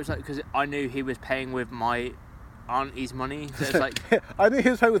 it was like because I knew he was paying with my auntie's money. So it's like I knew he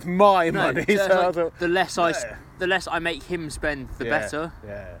was paying with my money, so it's so I like, thought, the less I make him spend, the yeah, better.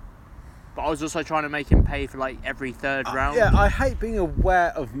 Yeah. But I was also trying to make him pay for like every third round. Yeah, I hate being aware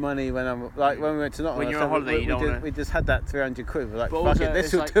of money when I'm like when we went to Nottingham. When you're so on holiday, you don't wanna- we just had that 300 quid. We're like, But fuck also, it, this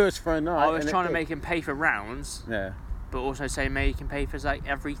it's will like- do us for a night. I was and it trying to did. make him pay for rounds, Yeah. but also say make him pay for like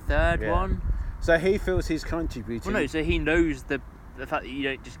every third Yeah. one. So he feels he's contributing. Well, no, so he knows the fact that you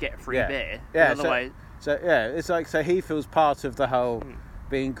don't just get free Yeah. beer. Yeah, Otherwise, So yeah, it's like so he feels part of the whole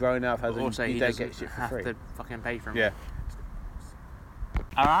being grown up. As but also you he don't doesn't get shit for have free. to fucking pay for him. Yeah.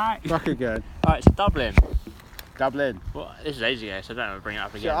 All right. Fuck again. All right. So Dublin. Dublin. Well, this is ages ago, so I don't want to bring it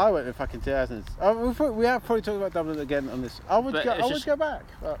up again. Yeah, I went in fucking 2000s. Oh, we have probably talked about Dublin again on this. I would But go. it's I would just- go back.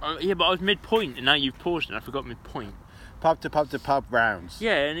 But Yeah, but I was mid-point, and now you've paused it, and I forgot mid-point. pub to pub to pub rounds.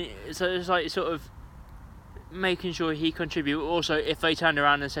 Yeah, and so it's like sort of making sure he contribute. Also, if they turned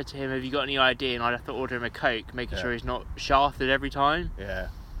around and said to him, "Have you got any idea?" and I'd have to order him a Coke, making Yeah. sure he's not shafted every time. Yeah.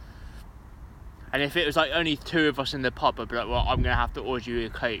 And if it was like only 2 of us in the pub, I'd be like, "Well, I'm gonna have to order you a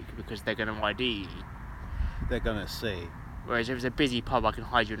Coke because they're gonna ID you." They're gonna see. Whereas if it's a busy pub, I can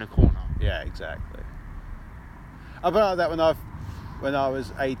hide you in a corner. Yeah, exactly. I've been like that when I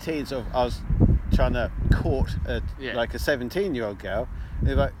was 18. So I was trying to court like a 17-year-old girl.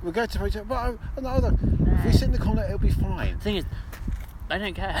 They're like, "We'll go to the place." Well, if we sit in the corner, it'll be fine. The thing is, they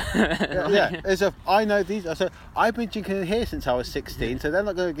don't care. Yeah. It's I know these. I said I've been drinking in here since I was 16, so they're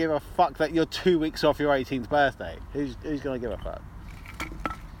not going to give a fuck that you're 2 weeks off your 18th birthday. Who's going to give a fuck?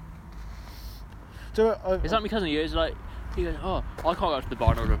 So It's like my cousin. He like, he goes, "Oh, I can't go up to the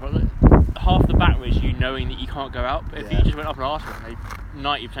bar and order." But like, half the battle is you knowing that you can't go out. But if Yeah. you just went up and asked them,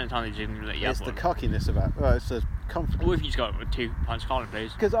 90% of the time they just didn't let you it's have the one. cockiness about. Well, it's the confidence. Or if you just go up with 2 pints of Carling,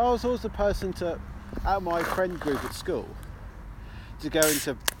 please. Because I was always the person to, at my friend group at school, to go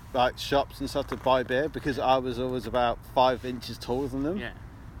into like shops and stuff to buy beer because I was always about 5 inches taller than them. Yeah.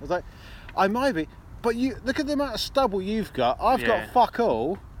 I was like, I might be, but you look at the amount of stubble you've got. I've Yeah. got fuck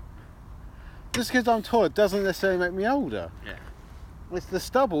all. Just because I'm taller doesn't necessarily make me older. Yeah. It's the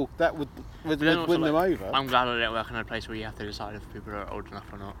stubble that would But then also, win them like, over. I'm glad I don't work in a place where you have to decide if people are old enough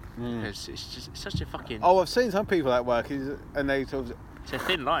or not. Because it's such a fucking. Oh, I've seen some people at work and they sort of, It's a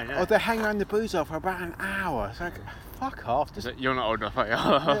thin line, isn't oh, it? they hang around the booze off for about an hour. It's like, fuck off. Just, You're not old enough, are you?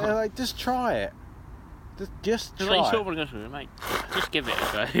 yeah, like, just try it. Just It's try like you it. sort of want to go through it, mate. Just give it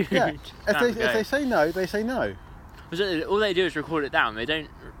a go. Yeah. Just If have a go. they say no, they say no. Because all they do is record it down. They don't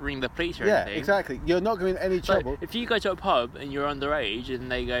ring the police or Yeah, anything. exactly. You're not going to be in any So trouble. if you go to a pub and you're underage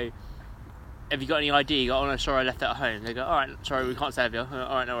and they go, "Have you got any ID?" You go, "Oh no, sorry, I left it at home." They go, "All right, sorry, we can't serve you." All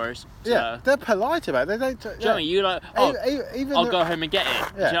right, no worries. Yeah, they're polite about it. They don't. Do you know what I mean? You're like, "Oh, Even I'll the, go home and get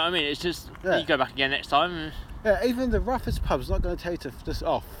it." Do you Yeah. know what I mean? It's just Yeah. you go back again next time. yeah, even the roughest pub's not going to tell you to just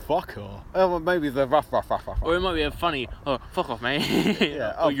fuck off. Oh, well, maybe the rough. Or it might be a funny, "Oh, fuck off, mate."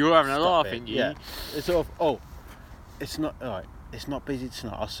 Yeah. Oh, you're having a stop laugh, it. aren't you? Yeah. It's sort of it's not alright. It's not busy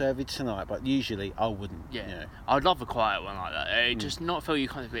tonight. I'll serve you tonight, but usually I wouldn't. Yeah. You know. I'd love a quiet one like that. It just not feel you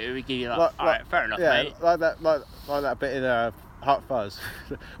kind of. It would give you like, Like- all right, fair enough, Yeah, mate. like that bit in Hot Fuzz.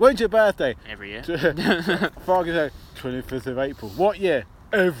 When's your birthday? Every year. For argument's sake, 25th of April. What year?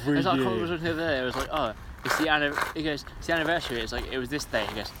 Every It's like I year. was looking the other day. It was like, "Oh, it's the He goes, "It's the anniversary." It's like it was this day.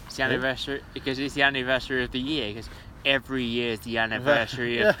 He goes, "It's the anniversary." Because it's the anniversary of the year. He goes, "Every year is the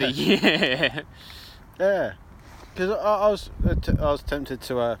anniversary of the year." Yeah, because I was tempted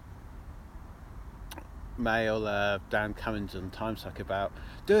to mail Dan Cummins on Timesuck about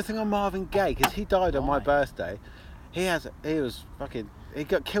do a thing on Marvin Gaye because he died on my Why? birthday. He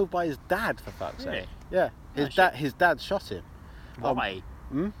got killed by his dad for fuck's Really? sake. Yeah, Oh, shit. his dad shot him. Why?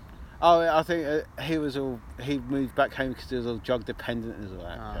 Oh, I think he moved back home because he was all drug dependent and all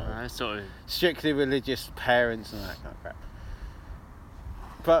that. Sort of. Strictly religious parents and that kind of crap.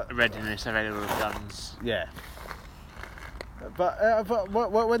 but readiness available of guns. yeah. But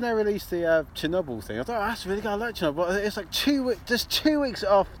when they released the Chernobyl thing, I thought, oh, that's really good. I like Chernobyl. But it's like 2 weeks, just 2 weeks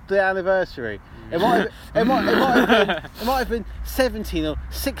off the anniversary. It might have been 17 or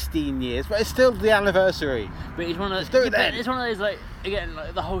 16 years, but it's still the anniversary. But it's one of do those. it then. It's one of those, like, again,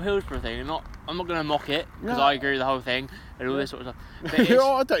 like the whole Hillsborough thing. I'm not going to mock it because No. I agree with the whole thing and all this sort of stuff. But it's,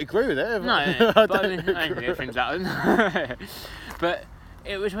 I don't agree with it. no, I but don't I mean, I agree. think things out. But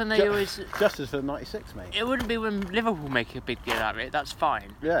it was when they always. Justice for '96, mate. It wouldn't be when Liverpool make a big deal out of it. That's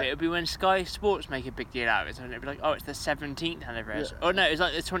fine. Yeah. But it would be when Sky Sports make a big deal out of it, and it'd be like, oh, it's the 17th anniversary. Yeah. Oh no, it's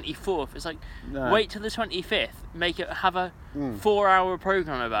like the 24th. It's like, No. wait till the 25th. Make it have a 4-hour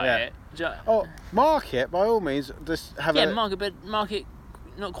program about Yeah. it. Oh, mark it by all means. Just have Yeah, a mark it,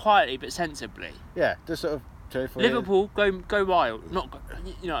 not quietly but sensibly. yeah, just sort of 2 or 4 Liverpool go wild, not go,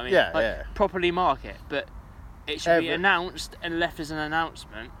 you know what I mean? Yeah, like, yeah. properly mark it, but it should be announced and left as an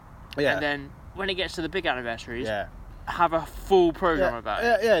announcement. Yeah, And then when it gets to the big anniversaries, yeah. have a full program about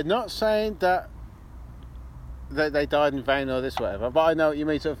it. Yeah, not saying that they died in vain or this whatever, but I know what you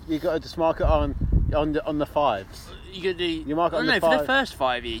mean. So you got to just mark it on the fives. You could do. You mark it on no, the for the five. first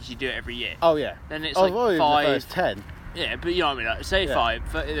 5 years, you do it every year. Oh yeah. Then it's Oh, like well, even 5. the first 10. Yeah, but you know what I mean. Like, say Yeah.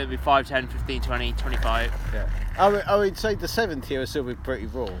 5. There'll be 5, 10, 15, 20, 25. Yeah. I would say the 7th year will still be pretty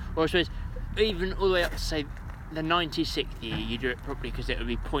raw. Or I suppose even all the way up to say the 96th year, you do it properly because it would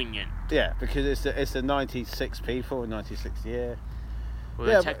be poignant. Yeah, because it's the 96 people or 96th year. Well,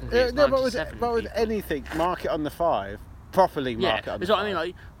 Yeah, technically it's but 97 with people. anything, mark it on the 5. Properly Yeah, mark it on the that's 5. what I mean.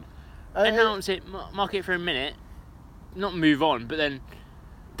 Like, Uh, announce it, mark it for a minute, not move on, but then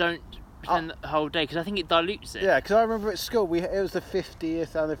don't spend the whole day because I think it dilutes it. Yeah, because I remember at school it was the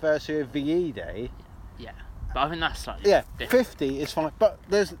 50th anniversary of VE Day. Yeah. But I think that's slightly Yeah, different. 50 is fine, but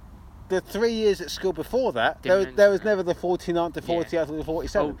there's the 3 years at school before that. Different. There was never the 49th, the Yeah. 40th, or the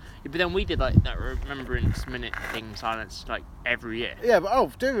 47th. Oh, yeah, but then we did like that remembrance minute thing, silence, like every year. Yeah,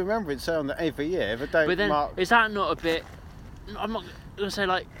 but do remember it say on the every year, but don't But then, mark. is that not a bit? I'm not gonna say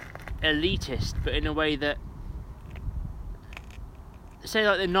like elitist, but in a way that, say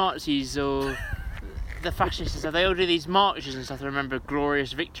like the Nazis or the fascists and stuff, they all do these marches and stuff to remember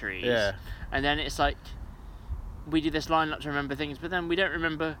glorious victories. Yeah. And then it's like we do this line up to remember things, but then we don't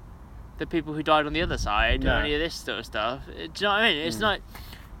remember the people who died on the other side No. or any of this sort of stuff. Do you know what I mean? It's like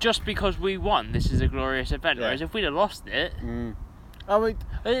just because we won, this is a glorious event. Yeah. Whereas if we'd have lost it, I mean,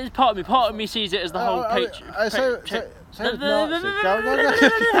 it's part of me sees it as the whole so with Nazis.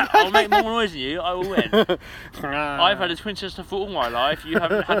 Go. I'll make more noise than you, I will win. I've had a Winchester for all my life, you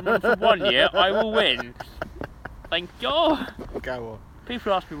haven't had one for 1 year, I will win. Thank God. Go on.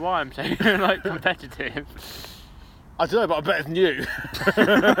 People ask me why I'm so like competitive. I don't know, but I'm better than you.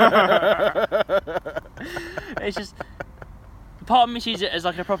 It's just part of me sees it as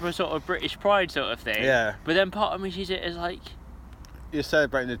like a proper sort of British pride sort of thing. Yeah. But then part of me sees it as like, You're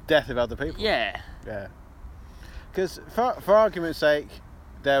celebrating the death of other people. yeah. Yeah. Because for argument's sake,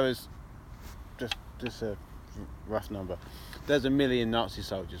 there was just a rough number. There's 1 million Nazi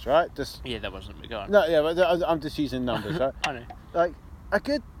soldiers, right? Just Yeah, that wasn't go on. no, yeah, but I'm just using numbers, right? I know. Like a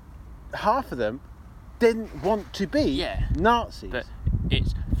good half of them didn't want to be Yeah. Nazis. But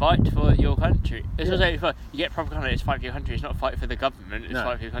it's fight for your country. It's also you get propaganda, it's fight for your country, it's not fight for the government, it's No.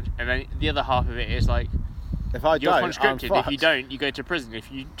 fight for your country. And then the other half of it is like, if I you're don't, conscripted, I'm if you fucked. don't, you go to prison.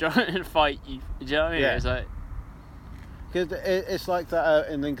 If you don't fight, do you know what I mean? Yeah. It's like, Because it's like that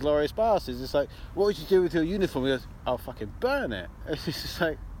in Inglourious Basterds. It's like, what would you do with your uniform? He goes, I'll fucking burn it. It's just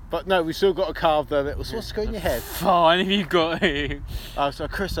like, but no, we still got to carve the little swastika in your head. fine if you got to. Oh, so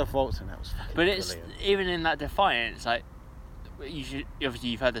Christoph Waltz, that was fucking But it's, brilliant. even in that defiance, like, obviously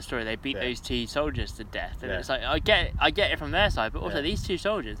you've heard the story, they beat Yeah. those 2 soldiers to death. And Yeah. it's like, I get it from their side, but also Yeah. these 2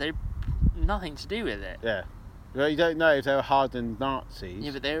 soldiers, they nothing to do with it. Yeah. Well, you don't know if they were hardened Nazis.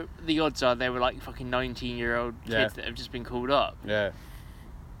 Yeah, but the odds are they were like fucking 19-year-old kids Yeah. that have just been called up. Yeah.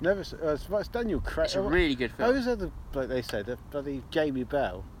 Never. It's Daniel Craig. It's a really good Oh, film. who's the like they said? The bloody Jamie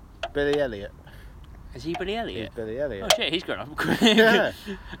Bell, Billy Elliot. Is he Billy He's Elliot? Billy Oh Elliot. shit, he's grown up quick. Yeah.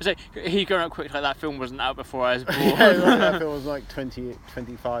 So he's grown up quick, like that film wasn't out before I was born. Yeah, like that film was like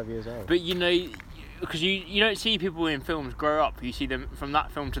 25 years old. But you know, because you don't see people in films grow up, you see them from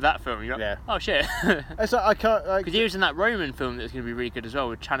that film to that film, you're like, Yeah. oh shit. It's like I can't like. Because he was in that Roman film that was going to be really good as well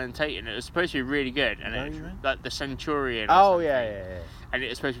with Channing Tatum. It was supposed to be really good, and it was Roman? like the Centurion. Or Oh something. yeah. And it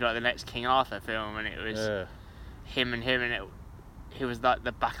was supposed to be like the next King Arthur film, and it was him, and he was like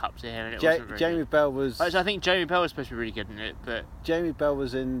the backup to him, and it wasn't very Jamie good. Bell was. Like, so I think Jamie Bell was supposed to be really good in it, but Jamie Bell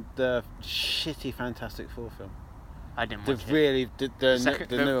was in the shitty Fantastic Four film. I didn't The watch it. really the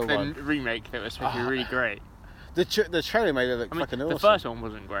Second- newer the one. remake that was supposed to be really great. The trailer made it look fucking awesome. The first one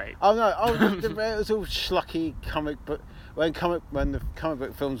wasn't great. Oh no! It was all schlucky comic book. When the comic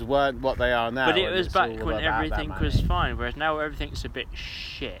book films weren't what they are now. But it was it's back all when about everything that was money. fine, whereas now everything's a bit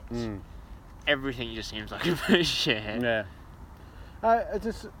shit. Everything just seems like a bit shit. Yeah.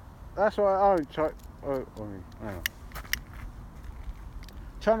 That's why I try. I mean, hang on.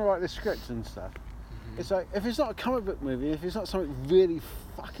 Trying to write the scripts and stuff. It's like, if it's not a comic book movie, if it's not something really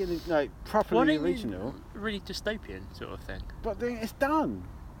fucking properly original, really dystopian sort of thing. but then it's done.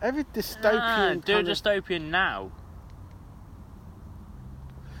 Every dystopian. Do a dystopian now,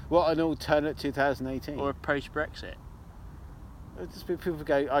 What, an alternate 2018? or a post-Brexit. It'd just be people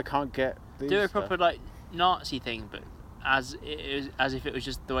go, I can't get these Do a stuff. proper like Nazi thing, but as if it was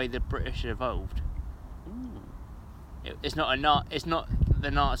just the way the British had evolved. It's not it's not the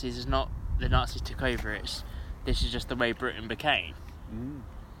Nazis. It's not the Nazis took over. This is just the way Britain became.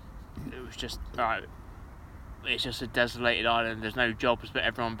 It was just alright. It's just a desolated island. There's no jobs, but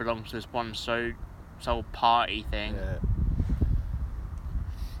everyone belongs to this one sole party thing. Yeah.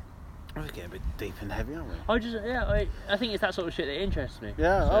 We're getting a bit deep and heavy, aren't we? I think it's that sort of shit that interests me.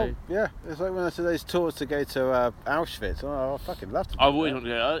 Yeah, So, yeah. It's like when I said those tours to go to Auschwitz. Oh, I fucking love to do I've always that. wanted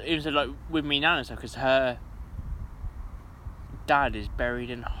to go. Even so, like with me now and stuff, because her dad is buried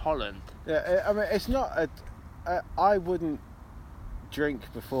in Holland. Yeah, I mean, it's not I wouldn't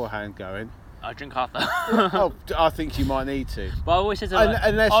drink beforehand going. I drink after. Oh, I think you might need to. But I always said to her, like,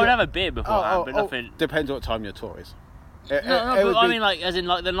 Unless I would you're- have a beer beforehand, but nothing. Depends what time your tour is. No, but I mean, like, as in,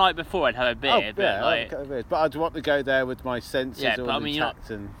 like, the night before, I'd have a beer, but, yeah, like, but I'd want to go there with my senses yeah, all but I mean, you're not, intact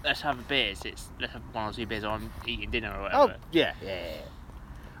and. let's have a beer, let's have 1 or 2 beers on eating dinner or Oh, whatever. yeah.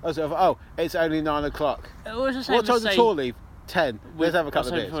 I was sort of, it's only 9 o'clock. It was the same What time's as, the say, tour leave? 10. Let's have a couple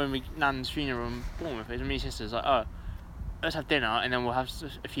of beers. When we Nan's funeral in Bournemouth, it was me and sisters like, oh, let's have dinner and then we'll have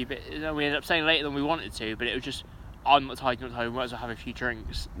a few bits. We ended up staying later than we wanted to, but it was just, I'm not tired, you're not tired, we might as well have a few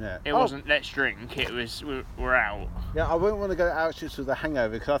drinks. Yeah. It wasn't let's drink, it was we're out. Yeah, I wouldn't want to go to Auschwitz with a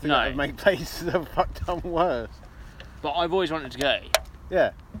hangover because I think that would make places a fuck ton worse. But I've always wanted to go.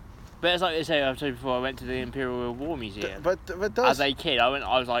 Yeah. But it's like they say, I've told you before, I went to the Imperial War Museum. But As a kid, I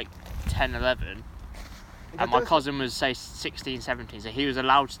was like 10, 11. And my cousin was, say, 16, 17, so he was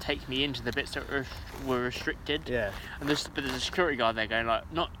allowed to take me into the bits that were restricted. Yeah. And but there's a security guard there going,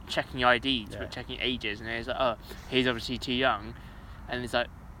 like, not checking your IDs, but checking ages. And he's like, oh, he's obviously too young. And he's like,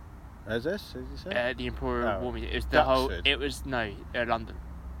 Where's this? Did you say? the Imperial War Museum. It was the Duxford. London.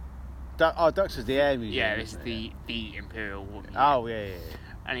 Duxford's the Air Museum. Yeah, it's isn't it? the Imperial War Museum. Oh, yeah.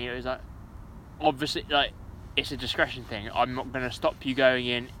 And he was like, obviously, like, it's a discretion thing. I'm not going to stop you going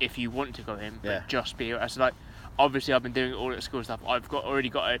in if you want to go in, but just be. I said, like, obviously, I've been doing all at school stuff. I've already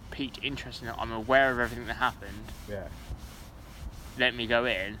got a piqued interest in it. I'm aware of everything that happened. Yeah. Let me go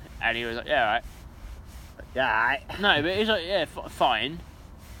in, and he was like, yeah, all right. Yeah, right. No, but he's like, yeah, fine,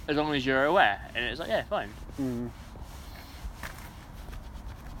 as long as you're aware. And it's like, yeah, fine.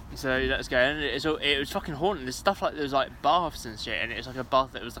 So let's go. And it was fucking haunting. There's stuff like, there was like baths and shit, and it was like a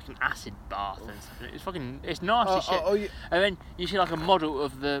bath that was like an acid bath and stuff. And it's nasty shit. And then you see like a model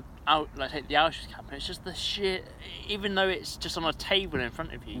of the Auschwitz camp, and it's just the shit. Even though it's just on a table in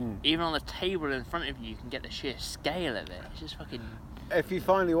front of you, even on the table in front of you, you can get the sheer scale of it. It's just fucking. If you're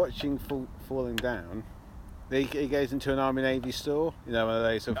finally watching Falling Down, he goes into an Army Navy store, you know, one of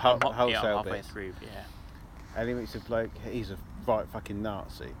those sort of wholesale I'm halfway bits. through, yeah. And he meets a bloke, he's a right fucking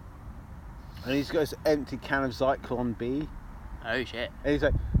Nazi. And he's got this empty can of Zyklon B. Oh shit. And he's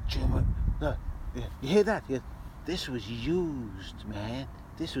like, Jim, no, you hear that? Yeah, this was used, man.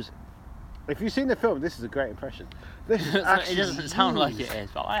 This was. If you've seen the film, this is a great impression. This is actually It doesn't sound like used. it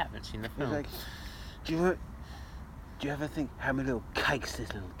is, but I haven't seen the He's film. like, do you ever think how many little cakes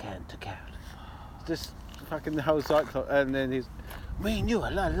this little can took out? Just fucking the whole Zyklon, and then he's, me and you are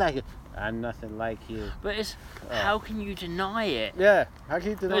a lot like it. And nothing like you. But it's how can you deny it? Yeah, how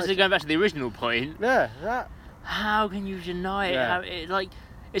can you deny This is going back to the original point. Yeah, that. How can you deny it? Yeah.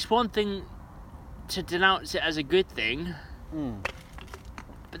 It's one thing to denounce it as a good thing,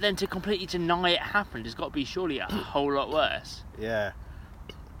 but then to completely deny it happened has got to be surely a whole lot worse. Yeah.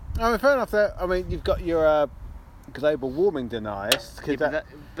 I mean, fair enough. There. I mean, you've got your global warming deniers. But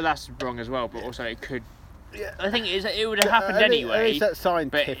that's wrong as well. But also, it could. Yeah. I think it would have happened At anyway. least that's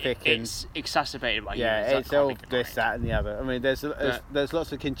scientific but it's exacerbated by yeah, humans. it's all this, that, and the other. I mean, there's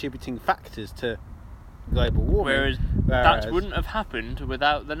lots of contributing factors to global warming. Whereas that wouldn't have happened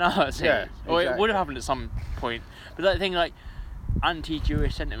without the Nazis. Yeah, Or it exactly. would have happened at some point. But that thing, like,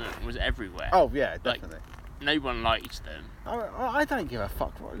 anti-Jewish sentiment was everywhere. Oh yeah, definitely. no one liked them. I don't give a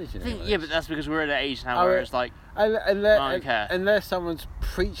fuck what religion. Yeah, but that's because we're at an age now where it's like, unless, care. unless someone's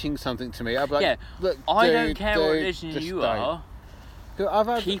preaching something to me, I'll be like, yeah, look, I don't dude, care what religion just you don't. are. I've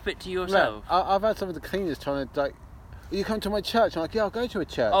had, Keep it to yourself. I've had some of the cleaners trying to like, you come to my church. I'm like, yeah, I'll go to a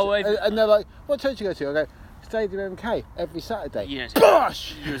church. Oh, and they're like, what church do you go to? I go, Stadium MK every Saturday. You know,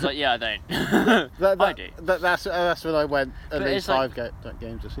 Gosh! He was like, yeah, I don't. I do. That's when I went at But least it's like, 5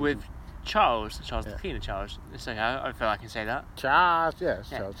 games a season. With Charles Yeah. the cleaner, Charles. It's okay. I feel I can say that. Charles, yes,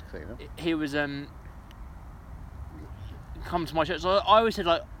 Yeah. Charles Cleaner. He was come to my church. So I always said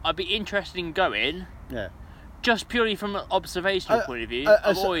like I'd be interested in going, Yeah. just purely from an observational point of view.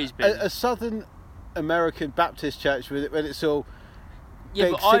 I've always been. a Southern American Baptist church when it's all Yeah,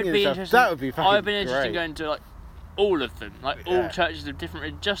 big but I'd singing be and stuff. interested. That would be fucking I've been interested in great. going to like all of them, like all Yeah. churches of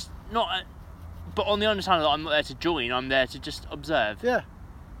different. Just not, but on the understanding that I'm not there to join. I'm there to just observe, Yeah,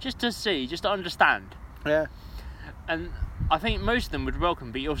 just to see, just to understand. yeah. And I think most of them would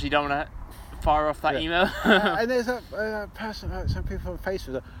welcome, but you obviously don't want to fire off that Yeah. email. And there's a person, some people on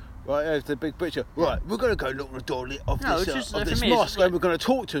Facebook that, right, there's the big butcher. Right, we're going to go knock on the door of No, this, it's just, of for this me, it's mosque just like- and we're going to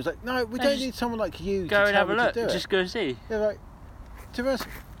talk to him. It's like, no, we No, don't just need someone like you Go to and tell have a me look. to do it. Just go and see. Yeah, like, to be honest,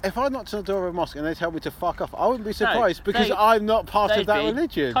 if I knocked on the door of a mosque and they tell me to fuck off, I wouldn't be surprised because they- I'm not part They'd of that be,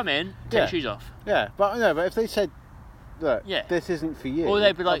 religion. Come in, take Yeah. your shoes off. Yeah, but no, but if they said, look, Yeah. this isn't for you. Or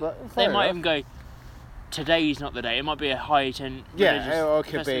they'd be I'd like, well, they fair might enough. even go, today's not the day. It might be a heightened Yeah, religious or it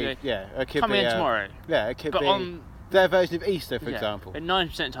could festival. be, yeah, it could Come be in tomorrow. Yeah, it could But be on their version of Easter, for yeah, example. At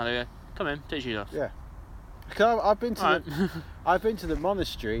 9% of the time they go, come in, take your shoes off. Yeah. Because I've been to Right. I've been to the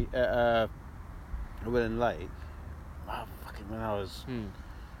monastery at Willen Lake. Oh, fucking when I was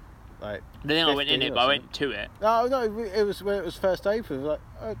like. The thing I went in 15 it, or but I something. went to it. No, it was when it was first open. Like,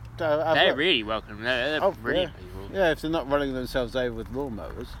 They're really welcome. They're Oh, brilliant yeah. people. Yeah, if they're not running themselves over with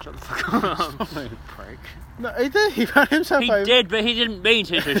lawnmowers. Shut the fuck up. Fine. Prick. No, he did. He ran himself He over. did, but he didn't mean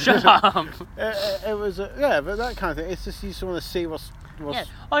to, so shut up. It was yeah, but that kind of thing. It's just you just want to see what's Yeah,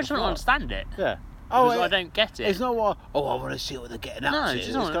 I just want to understand it. Yeah. Because I don't get it. It's not what. Oh, I want to see what they're getting up No, to. just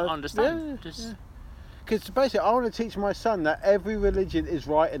It's want to kind of- understand. Yeah, Just, Because basically, I want to teach my son that every religion is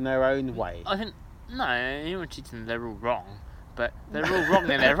right in their own way. I think no, you want to teach them they're all wrong, but they're all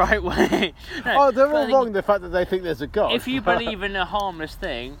wrong in their right way. No, Oh, they're but I all think wrong. The fact that they think there's a god. If you believe in a harmless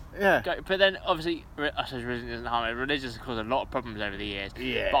thing, yeah. go, but then obviously, I suppose religion isn't harmless. Religion has caused a lot of problems over the years.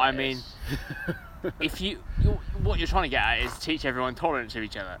 Yeah. But I mean, if what you're trying to get at is teach everyone tolerance of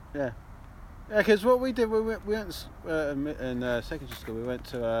each other. Yeah. Yeah, because what we did, we went in secondary school. We went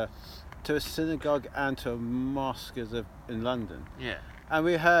to a synagogue and to a mosque in London, Yeah. and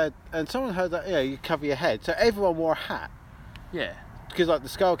we heard, and someone heard that you cover your head, so everyone wore a hat Yeah. because like the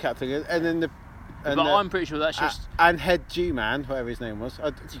skull cap thing, and then But I'm pretty sure that's just. and head Jew man, whatever his name was,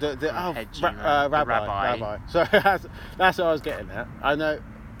 Head Jew man, the rabbi. rabbi. So that's what I was getting at. I know.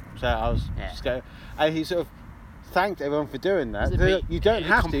 So I was just going, and he sort of thanked everyone for doing that. It's a They're bit like, you don't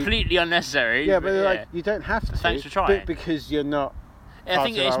have to. completely unnecessary. Yeah, but they're like, you don't have to. Thanks for trying. Because you're not. I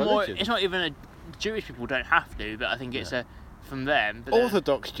think part of it's our more. religion. It's not even a Jewish people don't have to, but I think it's a from them. But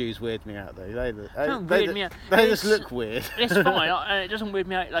Orthodox Jews weird me out though. don't weird me out. They just It's- look weird. it's fine. It doesn't weird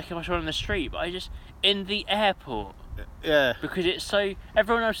me out like if I saw it on the street, but I just in the airport Yeah. because it's so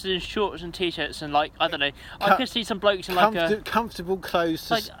everyone else is in shorts and t-shirts and like I don't know. I Com- could see some blokes in like a Comfortable clothes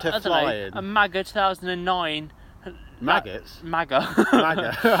to, like I to don't fly know in. a MAGA 2009. Maggots. MAGA.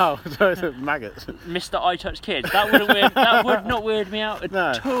 MAGA. Oh, sorry, it's maggots. Mr. I Touch Kids. That would not weird me out at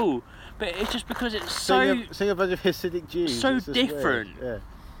No. all. But it's just because it's so. Seeing a bunch of Hasidic Jews. so it's just weird. different. Yeah.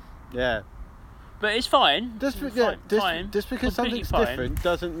 Yeah. But it's fine. Just Fine, because completely something's fine. different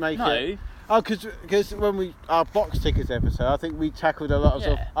doesn't make No. it. Oh, because when we our box tickets episode, I think we tackled a lot of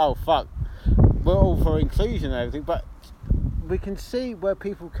sort of, Yeah. oh fuck, we're all for inclusion and everything, but we can see where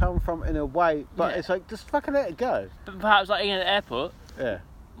people come from in a way, but Yeah. it's like just fucking let it go. But perhaps like in an airport, Yeah.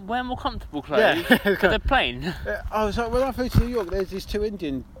 wear more comfortable Yeah. clothes for the plane. I was like, when I flew to New York, there's these two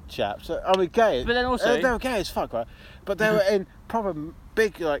Indian chaps. I mean, gay. But then also- they were gay as fuck, right? But they were in proper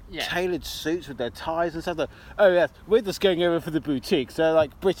big, like Yeah. tailored suits with their ties and stuff. Like, oh yes, we're just going over for the boutiques. They're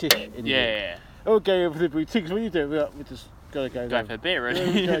like British Indian. Yeah. Oh, going over for the boutiques. What are you doing? We just gotta go. Go there. for a beer, Yeah,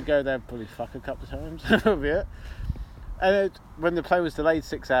 really. we're gonna go there and probably fuck a couple of times. That'll be it. And when the plane was delayed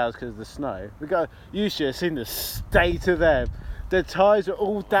 6 hours because of the snow, you should have seen the state of them. Their ties were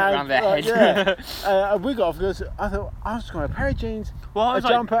all down. Around their like, head. Yeah. And we got off because I thought I was just going to wear a pair of jeans, Well, I a was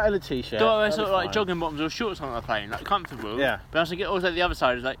like, jumper and a t-shirt. do I wear That'd sort be of like fine. jogging bottoms or shorts on the plane, like comfortable? Yeah. But also get also the other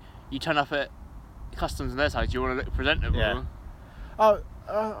side is like you turn up at customs on their side, you want to look presentable. Yeah.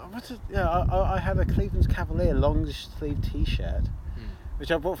 I had a Cleveland's Cavalier long sleeve t-shirt which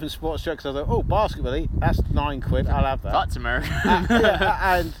I bought from Sports Direct because I thought, oh, basketball, that's £9, I'll have that. That's American.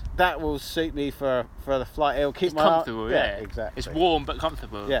 And that will suit me for the flight. It'll keep It's my comfortable, yeah. exactly. It's warm but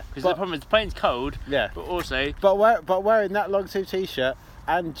comfortable. Yeah, Because but- the problem is the plane's cold. Yeah. But also, But wearing that long sleeve t-shirt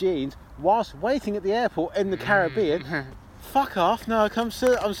and jeans whilst waiting at the airport in the Caribbean, fuck off. No, I'm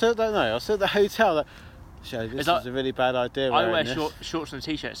still don't know. I was still at the hotel. Like, this It's is like- a really bad idea. I wear wearing this. shorts and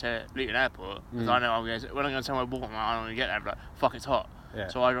t-shirts at Luton Airport because I know when I'm going somewhere warm, I don't want to get there. I'm like, fuck, it's hot. Yeah.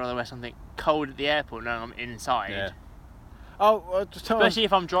 So I'd rather wear something cold at the airport knowing I'm inside. Yeah. Oh, just tell Especially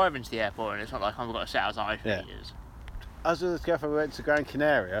if I'm driving to the airport and it's not like I've got to sit outside for Yeah. ages. As with this girlfriend, we went to Gran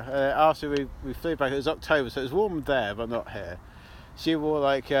Canaria. After we flew back, it was October, so it was warm there, but not here. She wore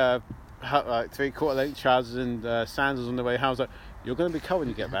like 3/4 length trousers and sandals on the way home. I was like, "You're going to be cold when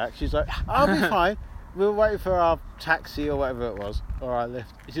you get back." She's like, "I'll be fine. We'll wait for our taxi or whatever it was, or our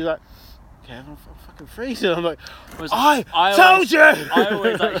lift." She's like, "Okay, I'm fucking freezing." I'm like, I told you. I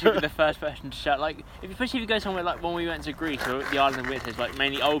always like should be the first person to shout. Like, especially if you go somewhere like when we went to Greece or the island with is like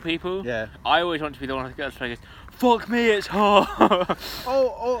mainly old people. Yeah. I always want to be the one who goes like, "Fuck me, it's hot."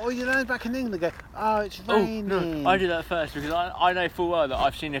 Or you land back in England and go, "Oh, it's raining." No, I do that first because I know full well that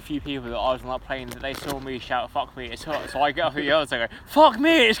I've seen a few people that I was on that plane that they saw me shout, "Fuck me, it's hot." So I get off at the other side and go, "Fuck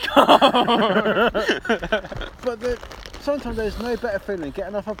me, it's cold." But sometimes there's no better feeling than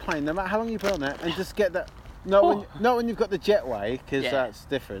getting off a plane, no matter how long you've been on it, and just get that. Not when you've got the jetway, because Yeah. that's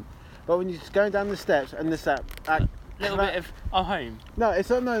different. But when you're just going down the steps and there's that Little bit of I'm home. No, it's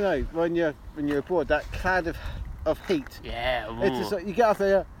not. No. When you're abroad, that cloud of heat. Yeah. It's just like you get off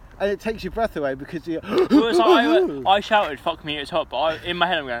there and it takes your breath away because you're. Well, it's like I shouted, "Fuck me, it's hot," but in my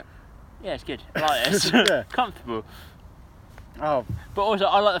head I'm going, "Yeah, it's good. I like this. Yeah. Comfortable." Oh. But also,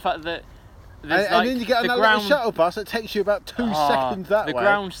 I like the fact that there's And then you get on that little shuttle bus that takes you about 2 seconds that the way.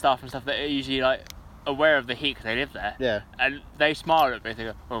 ground staff and stuff that are usually like aware of the heat because they live there. Yeah. And they smile at me. They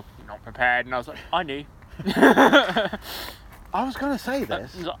go, "Oh, you're not prepared," and I was like, "I knew." I was going to say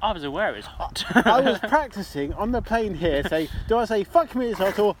this. I was aware it was hot. I was practicing on the plane here. Do I say "fuck me it's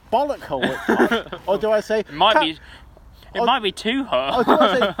hot" or "bollock hole it's hot," or do I say It might be too hot. or do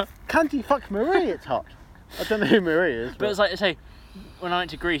I say "cunty fuck Marie it's hot"? I don't know who Marie is. But it's like, say, when I went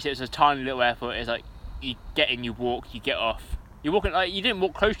to Greece, it was a tiny little airport. It's like you get in, you walk, you get off. You walk like you didn't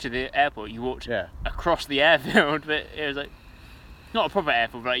walk close to the airport. You walked across the airfield, but it was like not a proper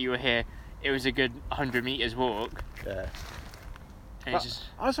airport. But like you were here, it was a good 100 meters walk. Yeah. And it's just,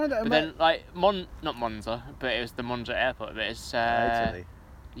 I was trying to. but then like not Monza, but it was the Monza airport. But it's Italy.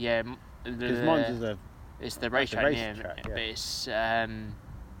 yeah, Because Monza's it's the that's a racetrack race near, track, yeah. but it's I can't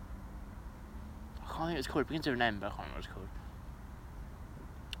think what it's called. It begins with an M, but I can't remember what it's called.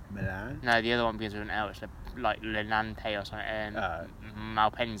 Milan. No, the other one begins with an L. It's like Lenante or something.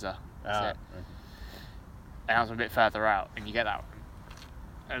 Malpensa. That's it. And that was a bit further out, and you get that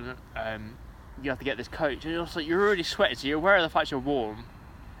one. And you have to get this coach, and you're already sweating, so you're aware of the fact you're warm,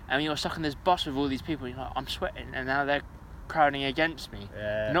 and you're stuck in this bus with all these people. And you're like, I'm sweating, and now they're crowding against me,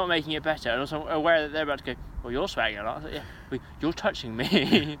 not making it better. And also aware that they're about to go, well, you're sweating a lot. I was like, yeah, well, you're touching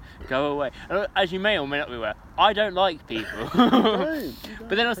me. Go away. And as you may or may not be aware, I don't like people.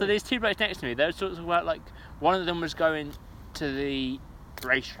 But then also, there's two blokes next to me. They were sort of like, one of them was going to the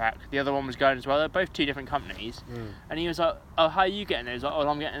racetrack, the other one was going as well. They're both two different companies. And he was like, "Oh, how are you getting there?" He was like, "Oh,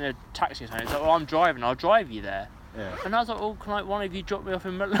 I'm getting a taxi." He's like, "Well, I'm driving. I'll drive you there." Yeah. And I was like, "Oh, can like one of you drop me off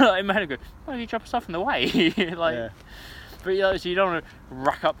in my head?" Go, "Why don't you drop us off in the way?" Like, Yeah. but you know, so you don't want to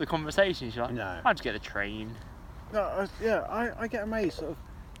rack up the conversations. You're like, No. "I'll just get the train." No, I get amazed. Sort of,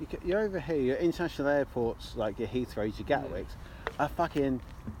 you're over here. Your international airports like your Heathrow's, your Gatwicks, are fucking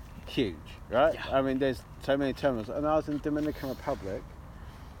huge, right? Yeah. I mean, there's so many terminals. And I was in Dominican Republic,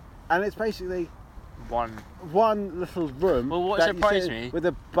 and it's basically one little room. Well, what that you surprised sit in me with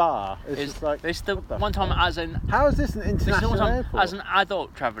a bar. It's Is just like this the what the one time fuck? as an How is this an This is the international one time airport? as an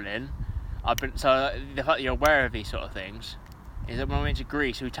adult travelling, I've been so the fact that you're aware of these sort of things is that when we went to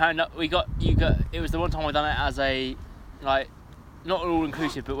Greece, we turned up. It was the one time we done it as a like not all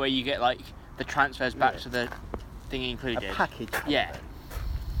inclusive, but where you get like the transfers back to the thing included. a package. Yeah.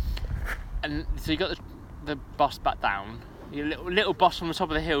 And so you got the bus back down. Your little bus from the top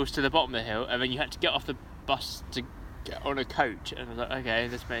of the hills to the bottom of the hill, and then you had to get off the bus to get on a coach. And I was like, okay,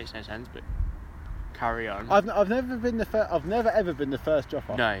 this makes no sense, but carry on. I've never been the first. I've never ever been the first drop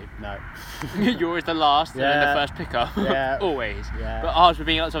off. No. No. You're always the last and then Yeah. the first pickup. Yeah. Always. Yeah. But ours were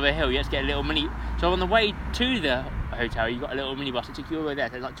being up top of the hill, you had to get a little mini. So on the way to the hotel, you got a little minibus. It took you all the way there.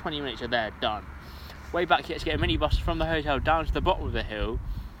 So it's like 20 minutes, you're there, done. Way back, you had to get a minibus from the hotel down to the bottom of the hill,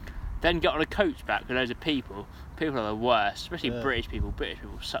 then get on a coach back with loads of people. People are the worst, especially Yeah. British people. British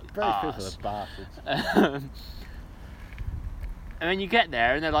people suck British arse. people are bastards. And then you get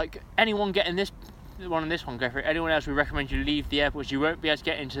there, and they're like, anyone getting this one and this one, go for it. Anyone else, we recommend you leave the airport. You won't be able to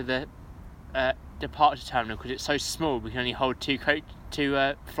get into the departure terminal because it's so small. We can only hold two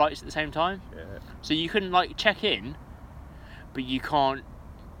flights at the same time. Yeah. So you can like check in, but you can't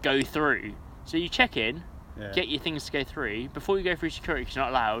go through. So you check in, get your things to go through. Before you go through security, because you're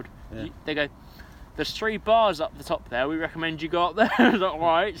not allowed, they go, there's 3 bars up the top there, we recommend you go up there. I was like,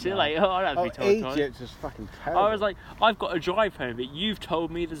 alright, see you later. I don't have to be told. Egypt is fucking terrible. I was like, I've got to drive home, but you've told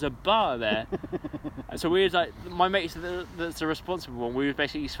me there's a bar there. So we was like, my mate that's the responsible one, we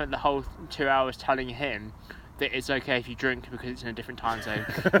basically spent the whole 2 hours telling him that it's okay if you drink because it's in a different time zone.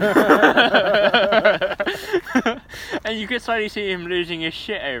 And you could slowly see him losing his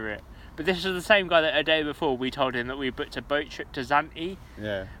shit over it. But this is the same guy that a day before we told him that we booked a boat trip to Zante.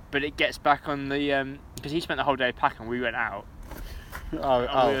 Yeah. But it gets back on the because he spent the whole day packing. We went out. We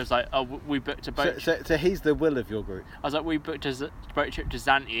was like, we booked a boat. So he's the will of your group. I was like, we booked a boat trip to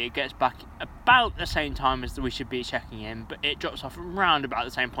Zante. It gets back about the same time as we should be checking in, but it drops off around about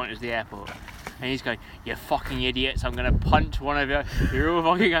the same point as the airport. And he's going, "You fucking idiots! I'm gonna punch one of you. You're all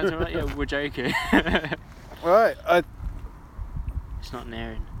fucking guys." I'm like, "Yeah, we're joking." Right. It's not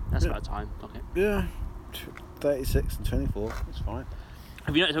nearing. That's about time. Fuck it. Yeah. 36 and 24. That's fine.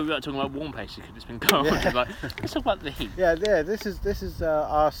 Have you noticed we're talking about warm places because it's been cold? Yeah. Like, let's talk about the heat. Yeah. This is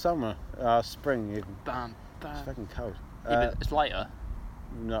our summer, our spring even. Bam, It's bam. fucking cold. Yeah, but it's lighter.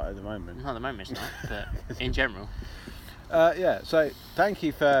 Not at the moment. Not at the moment it's not, but in general. Yeah. So thank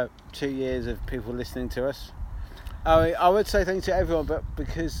you for 2 years of people listening to us. I would say thank you to everyone, but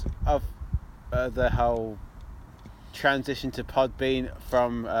because of the whole transition to Podbean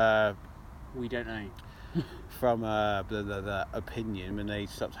from We don't know. the opinion when they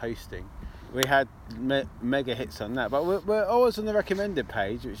stopped hosting, we had mega hits on that. But we're always on the recommended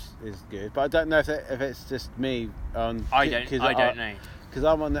page, which is good. But I don't know if it's just me on. I don't know. Because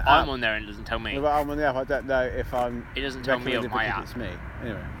I'm on the app. I'm on there and it doesn't tell me. But I'm on the app. I don't know if I'm. It doesn't tell me on my because app. It's me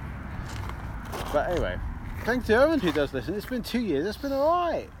anyway. But anyway, thanks to everyone who does listen. It's been 2 years. It's been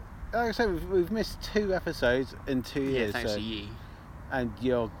alright. Like I said, we've missed 2 episodes in 2 years. Yeah, thanks to you. And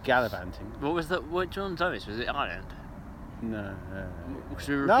you're gallivanting. What was that? What John Lewis? Was it Ireland? No. Because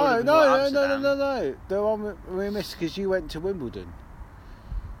we recorded No. The one we missed because you went to Wimbledon.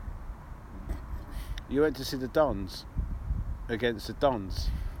 You went to see the Dons against the Dons.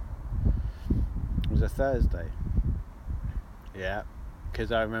 It was a Thursday. Yeah,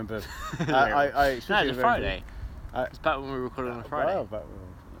 because I remember. I no, it was a Friday. It's back when we recorded on a Friday. Oh, back on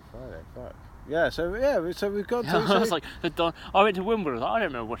a Friday. Fuck. Yeah, so we've got. I was like, I went to Wimbledon. I don't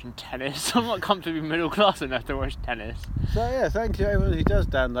remember watching tennis. I'm not comfortably middle class enough to watch tennis. So yeah, thank you everyone who does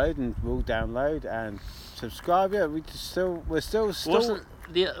download and will download and subscribe. Yeah, we're still. Wasn't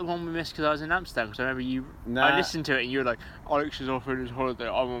the one we missed because I was in Amsterdam? Because I remember you. Nah. I listened to it and you were like, Alex is off on his holiday.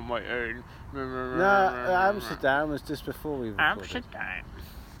 I'm on my own. No, Amsterdam was just before we recorded. Amsterdam.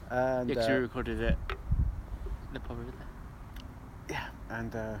 And Yeah, because we recorded it. The pub over there. yeah,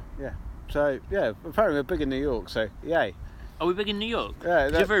 and yeah. So yeah, apparently we're big in New York. So yay. Are we big in New York? Yeah,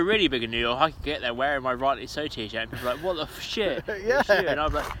 If we're really big in New York, I could get there wearing my Rightly So t-shirt and people are like, what the shit? Yeah. And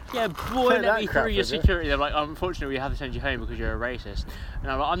I'm like, yeah, boy, Take let that me crap, through your is it? security. They're like, unfortunately, we have to send you home because you're a racist.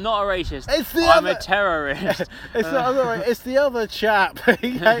 And I'm like, I'm not a racist. I'm a terrorist. It's the other way. It's the other chap.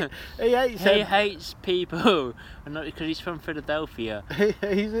 he hates. He hates people. And not because he's from Philadelphia.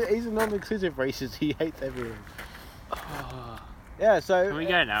 He's a non-exclusive racist. He hates everyone. Yeah, so Can we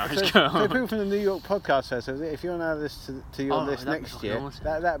go now? So, Let's go. so people from the New York podcast says if you want to add this to your list that'd be next fucking year, awesome.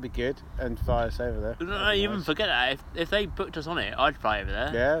 that'd be good, and fly us over there. No, you even forget that. If they booked us on it, I'd fly over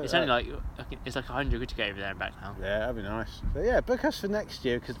there. Yeah, It's only like it's like 100 quid to get over there and back now. Yeah, that'd be nice. So yeah, book us for next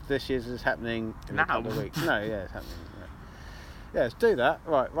year because this year's is happening in a couple of Now? weeks. No, yeah, it's happening. Yeah, let's do that.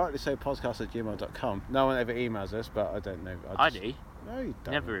 Right, rightly so podcast@gmail.com. No one ever emails us, but I don't know. I do. No, you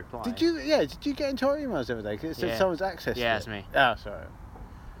don't. Never reply. Did you? Yeah, did you get into our emails the other day? Because it said Yeah. someone's accessed Yeah, it. it's me. Oh, sorry.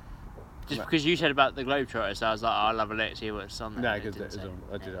 Just because you said about the Globetrotters, so I was like, I'll have a look, see what's on there. No, It because didn't say.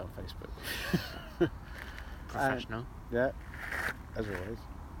 I did it on Facebook. Professional. Yeah, as always.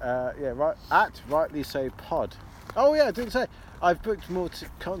 Yeah, right. At rightly so pod. Oh yeah, I didn't say. I've booked more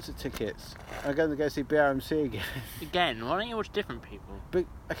concert tickets. I'm going to go see BRMC again. Again, why don't you watch different people? But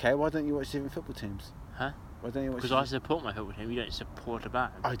okay, why don't you watch different football teams? Huh? Why don't you watch? Because I support my football team. You don't support a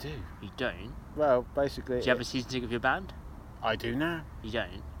band. I do. You don't. Well, basically. Do you have a season ticket of your band? I do now. You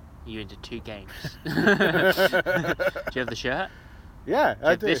don't. You into 2 games. Do you have the shirt? Yeah, Do you I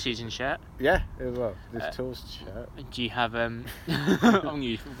have do. this season shirt? Yeah, as well. This Tours shirt. Do you have I'm gonna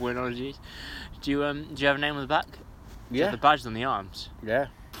use wordologies. Do you have a name on the back? Do you Yeah. have the badges on the arms? Yeah.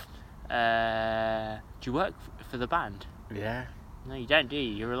 Do you work for the band? Yeah. No, you don't, do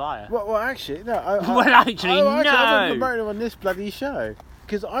you? You're a liar. Well, actually, no. Well, actually, I've no. been promoting on this bloody show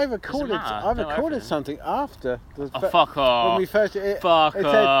because I recorded. matter. I Don't recorded worry. something after the. Oh, fuck off. When we first. Fuck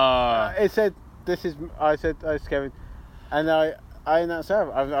off. It said, "This is." I said, "It's Kevin," and I announced it.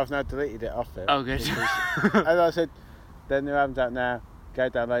 I've now deleted it off it. Oh, good. And I said, "Then the album's out now. Go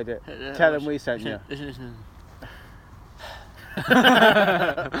download it. Tell them we sent you." Listen.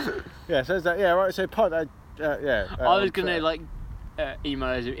 Yeah. So it's that. Yeah. Right. So pod. Yeah. I was gonna email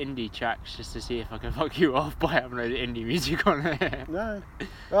us with indie tracks just to see if I can fuck you off by having loads of indie music on it. No.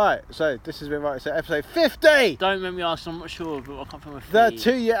 Right. So this has been so episode 50. Don't make me ask. I'm not sure, but I can't find my The feed.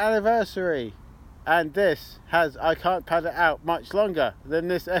 2-year anniversary, and this has I can't pad it out much longer than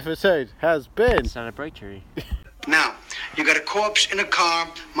this episode has been. Celebratory. Now, you got a corpse in a car,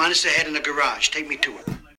 minus a head in a garage. Take me to it.